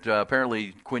tweet that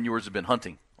apparently Quinn Ewers has been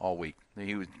hunting all week.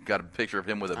 He got a picture of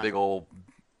him with a big old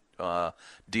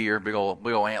deer, big old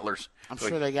antlers. I'm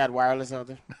sure they got wireless out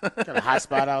there. Got a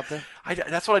hotspot out there.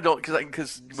 That's what I don't,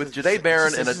 because with Jahdae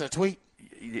Barron and a tweet.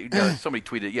 somebody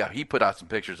tweeted, he put out some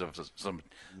pictures of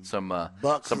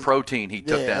Bucks. some protein he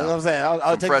took down. That's what I'm saying. I'll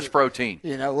some take fresh protein.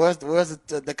 Where's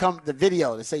the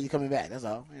video to say you're coming back? That's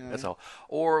all. That's all.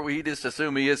 Or we just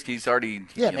assume he's already.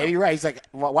 Maybe you're right. He's like,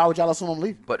 why would y'all assume I'm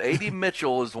leaving? But A.D.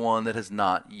 Mitchell is one that has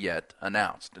not yet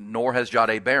announced, nor has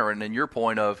Jahdae Barron. And your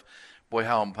point of, boy,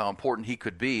 how important he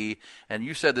could be. And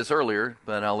you said this earlier,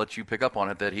 but I'll let you pick up on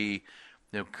it, that he,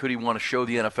 could he want to show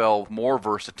the NFL more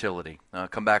versatility,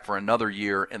 come back for another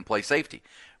year and play safety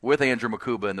with Andrew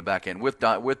Makuba in the back end, with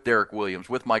Derek Williams,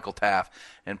 with Michael Taft,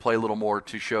 and play a little more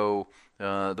to show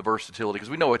the versatility,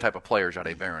 because we know what type of player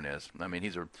Jahdae Barron is. I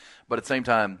mean, but at the same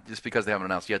time, just because they haven't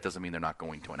announced yet doesn't mean they're not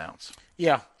going to announce.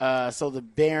 Yeah. So the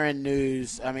Barron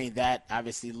news, I mean, that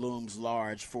obviously looms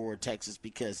large for Texas,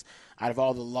 because out of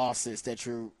all the losses that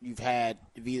you've had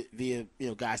via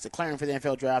guys declaring for the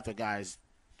NFL draft, or guys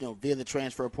via the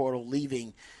transfer portal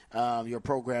leaving your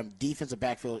program, defensive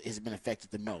backfield has been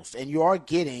affected the most. And you are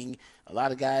getting a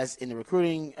lot of guys in the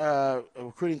recruiting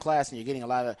class, and you're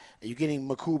getting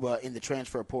Makuba in the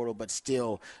transfer portal, but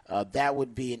still that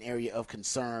would be an area of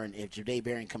concern. If Jahdae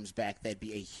Barron comes back, that'd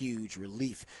be a huge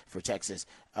relief for Texas.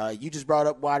 You just brought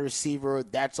up wide receiver.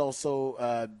 That's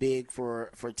also big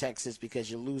for Texas, because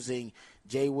you're losing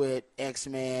Jay Witt,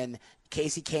 X-Man,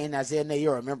 Casey Kane, Isaiah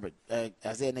Nayor. Remember,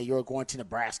 Isaiah Nayor going to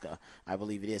Nebraska, I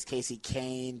believe it is. Casey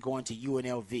Kane going to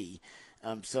UNLV.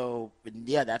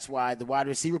 That's why the wide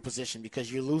receiver position, because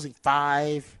you're losing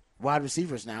 5 wide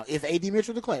receivers now. If A.D.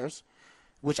 Mitchell declares,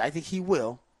 which I think he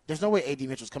will, there's no way A.D.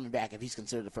 Mitchell's coming back if he's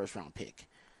considered a first-round pick.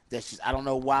 I don't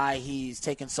know why he's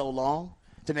taking so long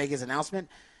to make his announcement.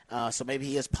 So maybe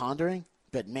he is pondering.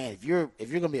 But, man, if you're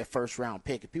going to be a first-round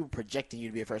pick, if people are projecting you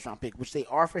to be a first-round pick, which they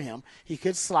are for him, he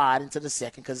could slide into the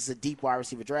second, because it's a deep wide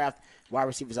receiver draft. Wide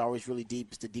receiver is always really deep.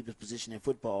 It's the deepest position in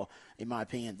football, in my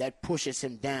opinion. That pushes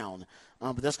him down.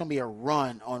 But there's going to be a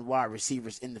run on wide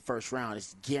receivers in the first round.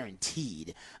 It's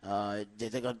guaranteed.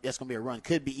 There's going to be a run.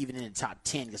 Could be even in the top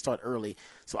 10. Can start early.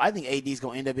 So I think AD is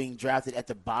going to end up being drafted at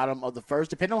the bottom of the first,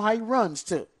 depending on how he runs,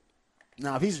 too.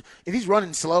 Now, if he's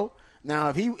running slow,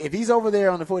 now, if he's over there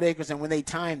on the 40 acres and when they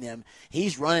time them,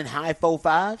 he's running high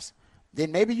 4.5s,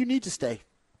 then maybe you need to stay.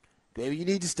 Maybe you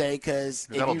need to stay, because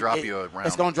that'll drop you a round.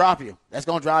 It's going to drop you. That's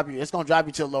going to drop you. It's going to drop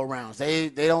you to low rounds. They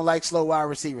don't like slow wide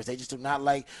receivers. They just do not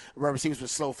like wide receivers with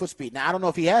slow foot speed. Now, I don't know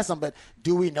if he has some, but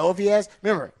do we know if he has?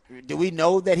 Remember, do we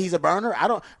know that he's a burner? I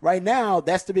don't. Right now,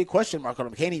 that's the big question mark on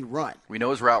him. Can he run? We know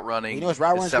his route running. We know his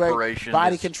route running is separation. Great.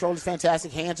 Body control is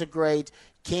fantastic. Hands are great.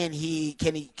 Can he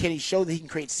show that he can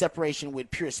create separation with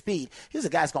pure speed? He's a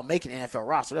guy that's going to make an NFL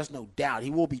roster. There's no doubt.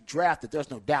 He will be drafted. There's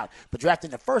no doubt. But drafted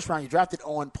in the first round, you drafted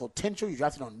on potential. You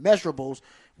drafted on measurables.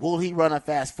 Will he run a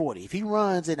fast 40? If he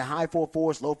runs in the high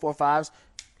 4.4s, low 4.5s,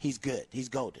 he's good. He's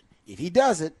golden. If he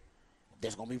doesn't,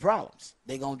 there's going to be problems.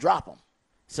 They're going to drop him.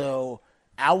 So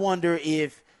I wonder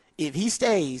if he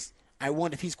stays, I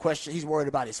wonder if he's worried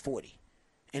about his 40.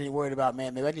 And he's worried about,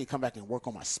 man, maybe I need to come back and work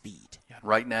on my speed.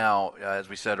 Right now, as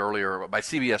we said earlier, by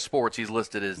CBS Sports, he's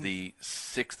listed as the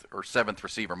 6th or 7th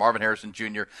receiver. Marvin Harrison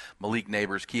Jr., Malik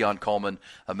Neighbors, Keon Coleman,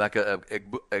 Emeka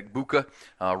Egbuka,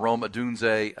 Rome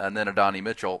Odunze, and then Adonai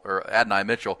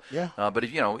Mitchell. Yeah. But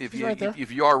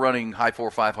if you are running high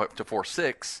 4.5 to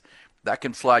 4.6, that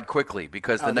can slide quickly,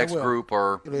 because the next group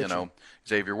are,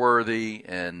 Xavier Worthy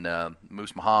and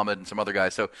Moose Muhammad and some other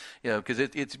guys. So, because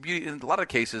it's beauty in a lot of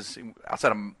cases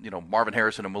outside of, Marvin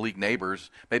Harrison and Malik Neighbors,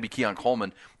 maybe Keon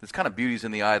Coleman, it's kind of beauty's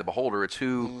in the eye of the beholder. It's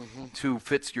who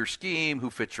fits your scheme,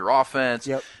 who fits your offense,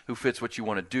 who fits what you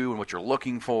want to do and what you're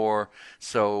looking for.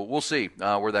 So we'll see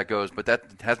where that goes. But that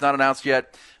has not announced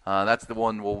yet. That's the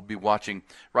one we'll be watching.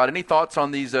 Rod, any thoughts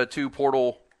on these 2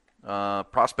 portal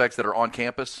prospects that are on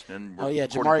campus?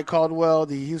 Jamari Caldwell,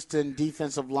 the Houston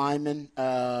defensive lineman.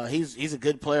 He's a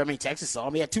good player. I mean, Texas saw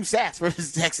him. He had 2 sacks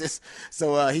versus Texas,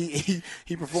 so he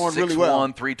performed really well.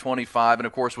 6'1", 325, and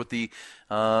of course with the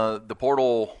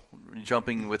portal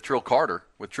jumping with Trill Carter.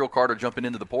 With Trill Carter jumping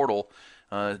into the portal,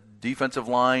 defensive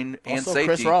line and also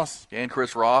safety.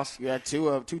 Chris Ross. You had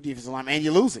two defensive linemen, and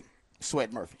you're losing.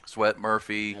 Sweat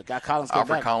Murphy. Got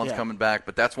Alfred Collins coming back,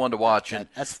 but that's one to watch.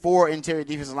 That's 4 interior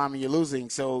defensive linemen you're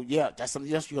losing. So, that's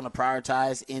something else you're going to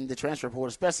prioritize in the transfer portal,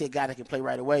 especially a guy that can play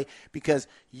right away, because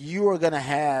you are going to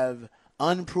have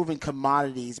unproven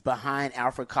commodities behind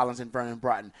Alfred Collins and Vernon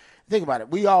Broughton. Think about it.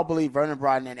 We all believe Vernon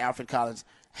Broughton and Alfred Collins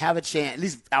have a chance, at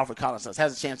least Alfred Collins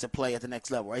has a chance to play at the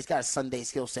next level, right? He's got a Sunday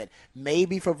skill set.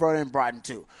 Maybe for Vernon Broughton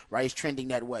too, right? He's trending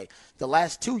that way. The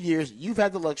last 2 years, you've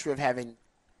had the luxury of having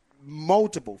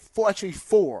multiple, 4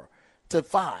 to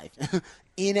 5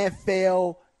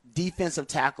 NFL defensive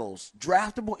tackles,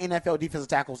 draftable NFL defensive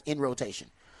tackles in rotation.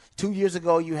 2 years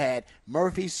ago, you had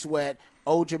Murphy, Sweat,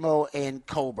 Ojimo, and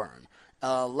Coburn.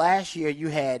 Last year, you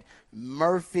had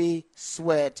Murphy,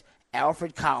 Sweat,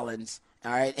 Alfred Collins,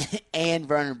 all right, and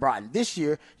Vernon Broughton. This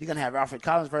year, you're going to have Alfred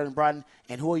Collins, Vernon Broughton,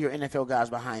 and who are your NFL guys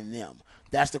behind them?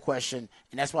 That's the question,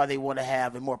 and that's why they want to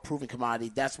have a more proven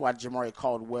commodity. That's why Jamari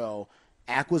Caldwell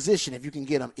acquisition, if you can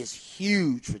get him, is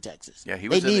huge for Texas. Yeah,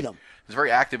 they need him. He's a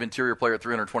very active interior player at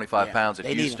 325 pounds at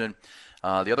Houston.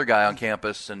 The other guy on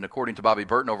campus, and according to Bobby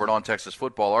Burton over at On Texas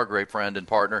Football, our great friend and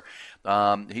partner,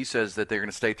 he says that they're going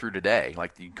to stay through today.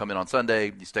 Like, you come in on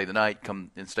Sunday, you stay the night,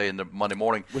 come and stay into Monday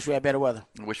morning. Wish we had better weather.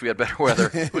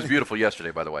 It was beautiful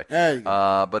yesterday, by the way.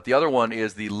 But the other one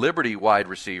is the Liberty wide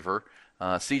receiver,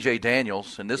 C.J.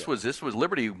 Daniels, and this was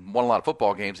Liberty won a lot of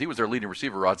football games. He was their leading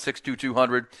receiver, Rod, 6'2",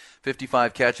 200,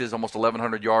 55 catches, almost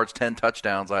 1,100 yards, 10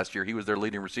 touchdowns last year. He was their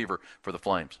leading receiver for the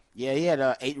Flames. Yeah, he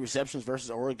had 8 receptions versus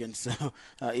Oregon, so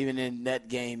even in that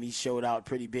game, he showed out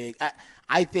pretty big.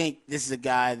 I think this is a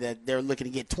guy that they're looking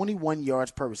to get 21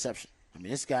 yards per reception. I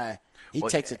mean, this guy, he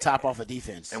takes the top off of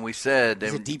defense. And we said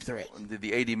he's a deep threat.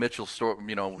 The A.D. Mitchell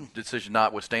decision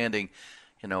notwithstanding,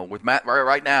 with Matt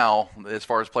right now, as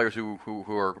far as players who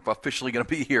are officially going to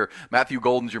be here, Matthew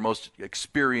Golden's your most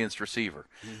experienced receiver.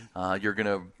 Mm-hmm. You're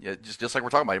going to, just like we're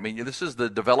talking about, I mean, this is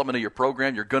the development of your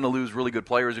program. You're going to lose really good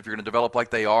players if you're going to develop like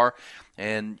they are.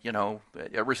 And,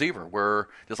 a receiver, where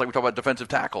just like we talk about defensive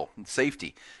tackle and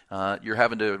safety, you're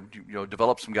having to,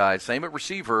 develop some guys. Same at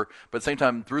receiver, but at the same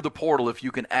time, through the portal, if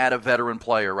you can add a veteran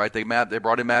player, right? They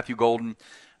brought in Matthew Golden.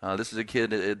 This is a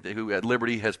kid who at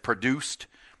Liberty has produced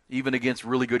even against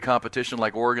really good competition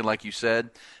like Oregon, like you said.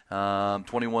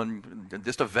 21,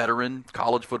 just a veteran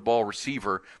college football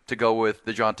receiver to go with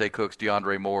DeJounte Cooks,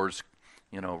 DeAndre Moores,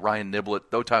 Ryan Niblett,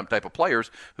 those type of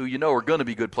players who are going to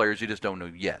be good players. You just don't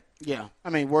know yet. Yeah. I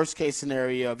mean, worst case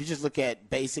scenario, if you just look at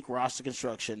basic roster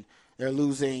construction, they're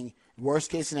losing,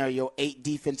 worst case scenario, 8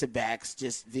 defensive backs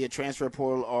just via transfer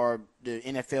portal or the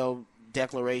NFL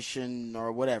declaration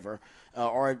or whatever,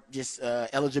 or just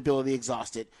eligibility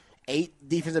exhausted. 8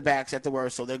 defensive backs at the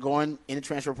worst, so they're going in the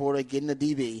transfer portal, getting the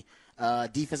DB.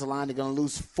 Defensive line, they're going to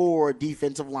lose 4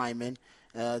 defensive linemen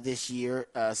this year.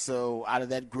 So out of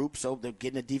that group, so they're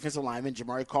getting a defensive lineman.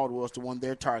 Jamari Caldwell is the one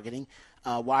they're targeting.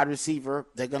 Wide receiver,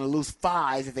 they're going to lose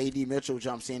 5 if A.D. Mitchell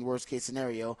jumps in, worst case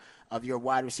scenario, of your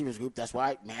wide receivers group. That's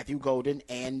why Matthew Golden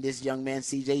and this young man,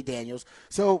 C.J. Daniels.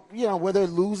 So, where they're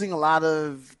losing a lot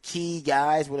of key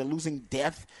guys, where they're losing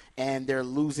depth and they're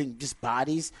losing just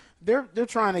bodies, they're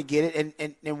trying to get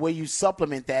it. And where you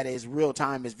supplement that is real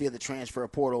time is via the transfer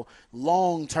portal.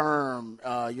 Long term,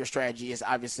 your strategy is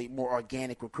obviously more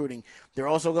organic recruiting. They're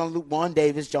also going to lose Juan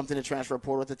Davis, jumped in the transfer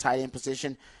portal at the tight end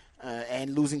position.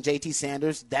 And losing J.T.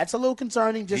 Sanders, that's a little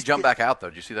concerning. He jumped back out, though.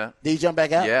 Did you see that? Did he jump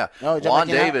back out? Yeah. No, Juan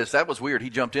Davis, that was weird. He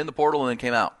jumped in the portal and then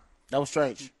came out. That was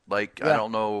strange. I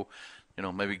don't know,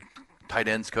 maybe tight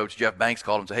ends coach Jeff Banks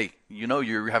called him and said, hey, you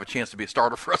have a chance to be a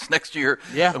starter for us next year.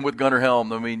 Yeah. And with Gunnar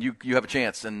Helm, I mean, you have a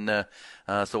chance. And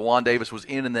so Juan Davis was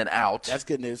in and then out. That's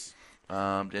good news.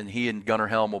 And he and Gunnar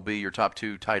Helm will be your top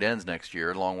 2 tight ends next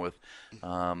year, along with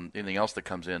anything else that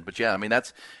comes in. But yeah, I mean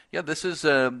this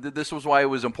was why it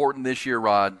was important this year,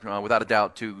 Rod, without a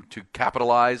doubt, to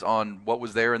capitalize on what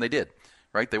was there, and they did.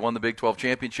 Right, they won the Big 12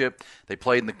 championship. They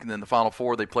played in the Final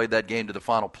Four. They played that game to the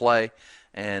final play,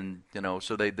 and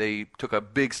so they took a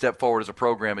big step forward as a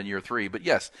program in year 3. But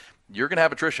yes, you're going to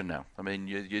have attrition now. I mean,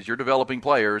 you're developing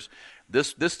players.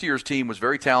 This year's team was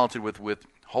very talented with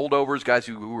holdovers, guys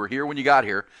who were here when you got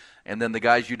here, and then the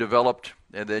guys you developed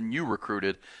and then you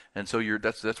recruited. And so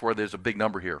that's where there's a big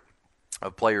number here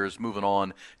of players moving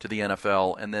on to the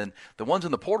NFL. And then the ones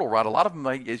in the portal, Rod, a lot of them,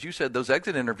 as you said, those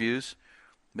exit interviews,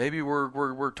 maybe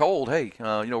we're told, hey,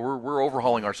 we're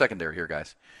overhauling our secondary here,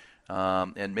 guys.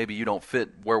 And maybe you don't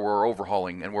fit where we're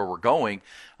overhauling and where we're going.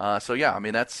 So, yeah, I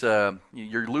mean, that's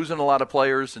you're losing a lot of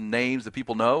players and names that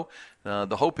people know.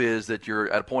 The hope is that you're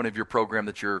at a point of your program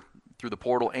that you're through the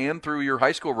portal and through your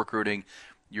high school recruiting,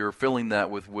 you're filling that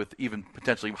with even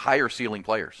potentially higher ceiling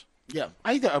players. Yeah,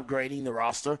 I think they're upgrading the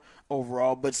roster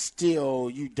overall, but still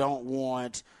you don't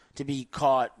want to be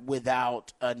caught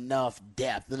without enough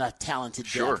depth, enough talented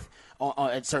depth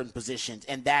at certain positions,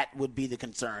 and that would be the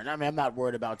concern. I mean, I'm not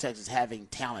worried about Texas having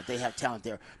talent. They have talent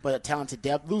there, but a talented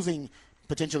depth, losing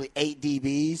potentially 8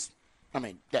 DBs, I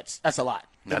mean, that's a lot.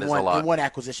 That is a lot. In one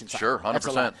acquisition cycle. Sure, 100%. That's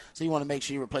a lot. So you want to make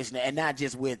sure you're replacing that, and not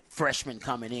just with freshmen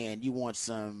coming in. You want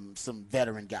some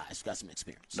veteran guys who got some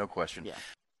experience. No question. Yeah.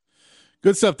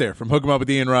 Good stuff there from Hook 'em Up with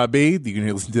Ian Rob B. You can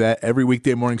listen to that every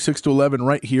weekday morning, 6 to 11,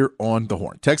 right here on The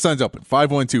Horn. Text line's open,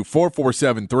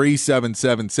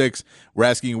 512-447-3776. We're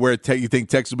asking you where you think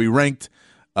Texas will be ranked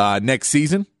next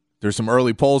season. There's some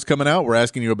early polls coming out. We're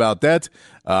asking you about that.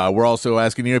 We're also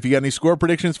asking you if you got any score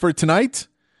predictions for tonight.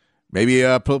 Maybe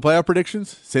playoff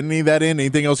predictions. Send any of that in.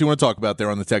 Anything else you want to talk about there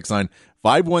on the text line.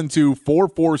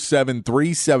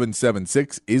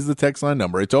 512-447-3776 is the text line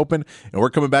number. It's open, and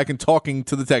we're coming back and talking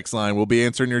to the text line. We'll be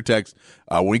answering your text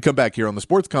when we come back here on the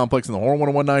Sports Complex in the Horn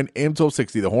 1019 AM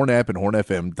 1260, the Horn app, and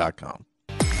hornfm.com.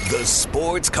 The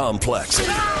Sports Complex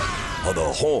on the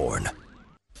Horn.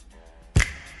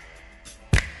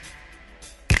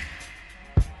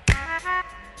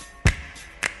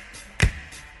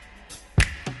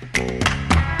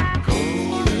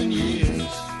 Golden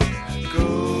years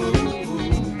go,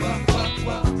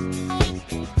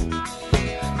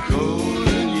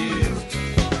 golden years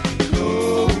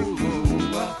go,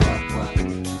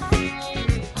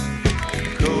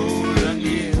 golden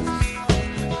years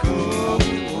go.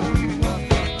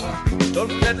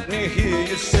 Don't let me hear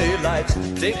you say life's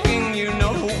taking you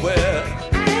nowhere.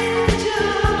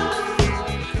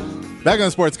 Back on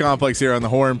the Sports Complex here on the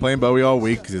Horn, playing Bowie all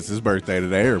week because it's his birthday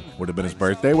today, or would have been his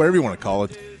birthday, whatever you want to call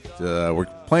it. We're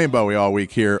playing Bowie all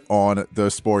week here on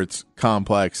the Sports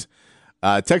Complex.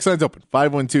 Text line's open.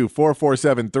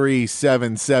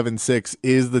 512-447-3776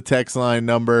 is the text line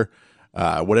number.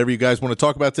 Whatever you guys want to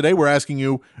talk about today, we're asking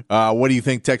you, what do you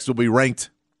think Texas will be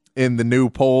ranked in the new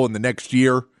poll in the next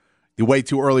year? The way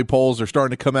too early polls are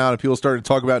starting to come out, and people are starting to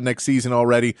talk about next season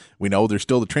already. We know there's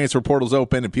still the transfer portals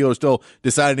open, and people are still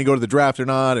deciding to go to the draft or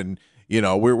not, and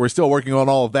we're still working on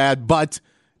all of that. But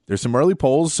there's some early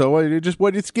polls, so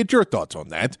let's get your thoughts on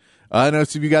that. I know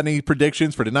if you got any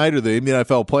predictions for tonight or the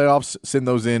NFL playoffs, send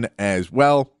those in as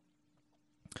well.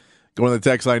 Going to the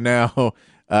text line now.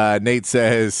 Nate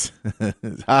says, "Ha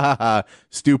ha ha,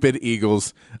 stupid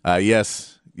Eagles."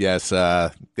 Yes,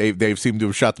 they've seemed to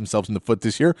have shot themselves in the foot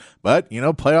this year. But,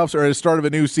 playoffs are at the start of a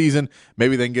new season.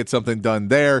 Maybe they can get something done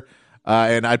there.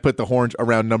 And I'd put the Horns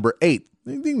around number 8.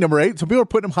 I think number 8, some people are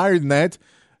putting them higher than that.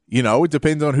 It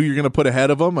depends on who you're going to put ahead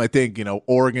of them. I think,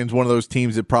 Oregon's one of those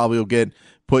teams that probably will get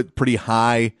put pretty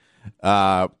high.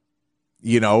 Ohio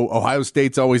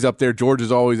State's always up there.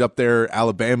 Georgia's always up there.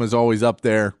 Alabama's always up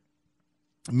there.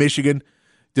 Michigan,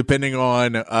 depending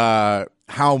on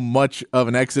how much of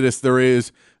an exodus there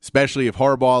is, especially if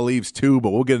Harbaugh leaves too, but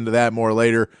we'll get into that more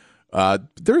later.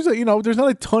 There's not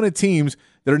a ton of teams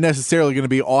that are necessarily going to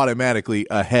be automatically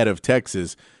ahead of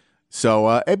Texas.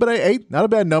 So, but 8, not a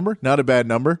bad number.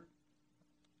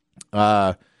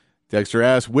 Dexter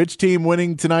asks, which team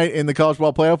winning tonight in the college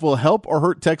ball playoff will help or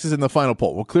hurt Texas in the final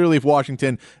poll? Well, clearly if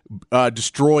Washington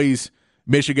destroys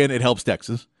Michigan, it helps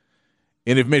Texas.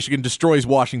 And if Michigan destroys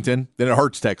Washington, then it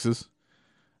hurts Texas.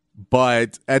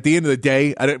 But at the end of the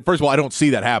day, first of all, I don't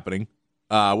see that happening.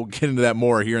 We'll get into that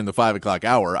more here in the 5 o'clock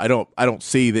hour. I don't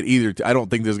see that either. I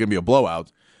don't think there's going to be a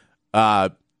blowout.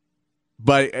 But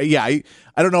yeah, I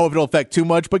don't know if it'll affect too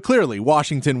much. But clearly,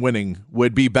 Washington winning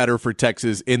would be better for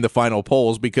Texas in the final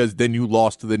polls because then you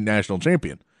lost to the national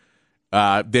champion.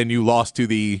 Then you lost to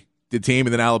the team,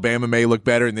 and then Alabama may look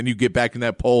better, and then you get back in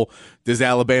that poll. Was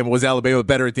Alabama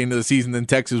better at the end of the season than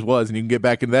Texas was? And you can get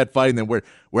back into that fight, and then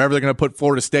wherever they're going to put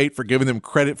Florida State for giving them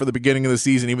credit for the beginning of the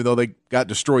season, even though they got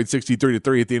destroyed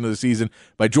 63-3 at the end of the season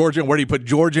by Georgia. And where do you put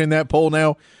Georgia in that poll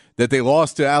now that they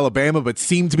lost to Alabama but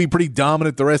seemed to be pretty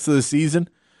dominant the rest of the season?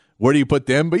 Where do you put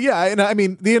them? But yeah, and I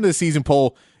mean, the end of the season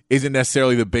poll isn't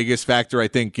necessarily the biggest factor. I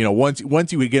think,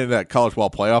 once you would get into that college ball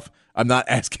playoff, I'm not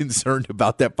as concerned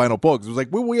about that final poll because it was like,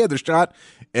 well, we had the shot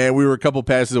and we were a couple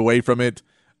passes away from it.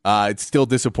 It's still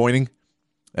disappointing.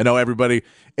 I know everybody.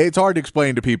 It's hard to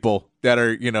explain to people that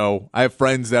are, I have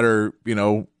friends that are,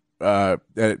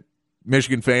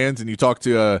 Michigan fans, and you talk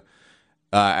to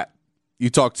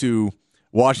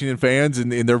Washington fans,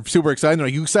 and they're super excited. They're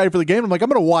like, you excited for the game? I'm like, I'm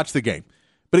going to watch the game,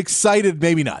 but excited,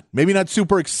 maybe not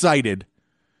super excited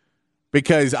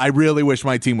because I really wish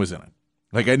my team was in it.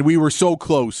 And we were so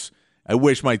close. I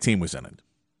wish my team was in it.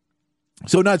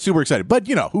 So not super excited, but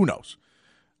who knows?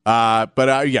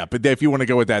 But if you want to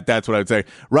go with that, that's what I would say.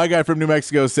 Right Guy from New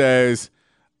Mexico says,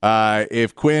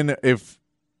 if Quinn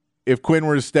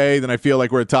were to stay, then I feel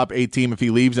like we're a top 8 team if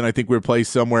he leaves, and I think we're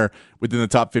placed somewhere within the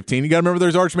top 15. You got to remember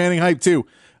there's Arch Manning hype too.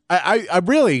 I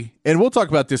really, and we'll talk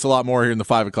about this a lot more here in the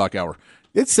 5 o'clock hour.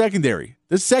 It's secondary.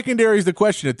 The secondary is the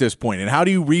question at this point, and how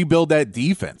do you rebuild that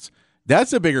defense?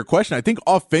 That's a bigger question. I think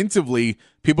offensively,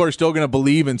 people are still going to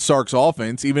believe in Sark's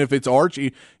offense, even if it's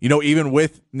Archie. Even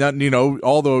with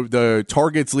all the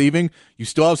targets leaving, you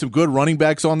still have some good running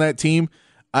backs on that team.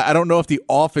 I don't know if the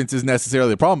offense is necessarily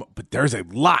the problem, but there's a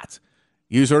lot.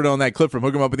 You just heard it on that clip from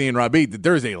Hook 'em Up with Ian Robbie that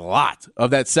there's a lot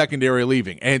of that secondary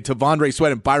leaving. And Tavondre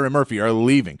Sweat and Byron Murphy are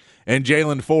leaving. And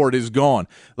Jalen Ford is gone.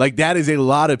 Like, that is a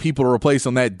lot of people to replace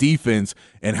on that defense.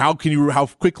 And how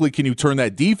quickly can you turn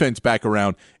that defense back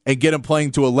around and get them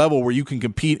playing to a level where you can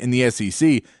compete in the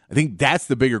SEC? I think that's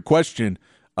the bigger question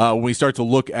when we start to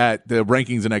look at the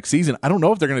rankings the next season. I don't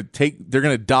know if they're going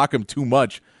to dock him too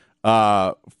much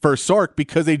for Sark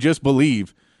because they just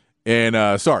believe in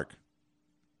Sark.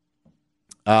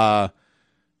 Chan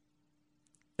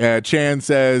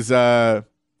says no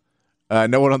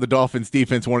one on the Dolphins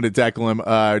defense wanted to tackle him.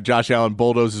 Josh Allen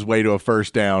bulldozed his way to a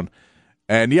first down.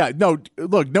 And no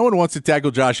one wants to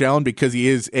tackle Josh Allen because he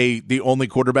is the only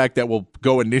quarterback that will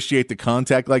go initiate the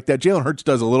contact like that. Jalen Hurts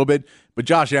does a little bit, but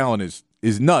Josh Allen is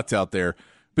nuts out there.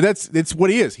 But it's what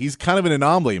he is. He's kind of an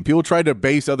anomaly, and people try to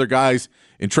base other guys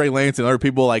and Trey Lance and other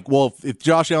people like, well, if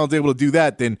Josh Allen's able to do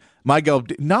that, then my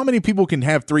God, not many people can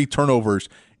have 3 turnovers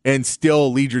and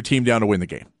still lead your team down to win the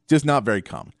game. Just not very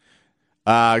common.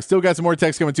 Still got some more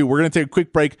text coming too. We're going to take a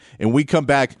quick break, and we come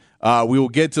back.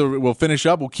 We'll finish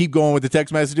up. We'll keep going with the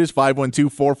text messages,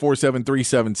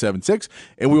 512-447-3776.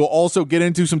 And we will also get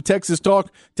into some Texas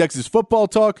talk, Texas football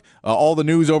talk, all the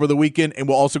news over the weekend. And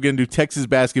we'll also get into Texas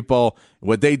basketball,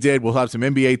 what they did. We'll have some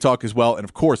NBA talk as well. And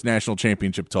of course, national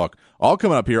championship talk, all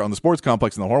coming up here on the Sports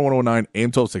Complex in the Horn 109, AM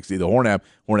 1260, the Horn app,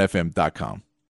 hornfm.com.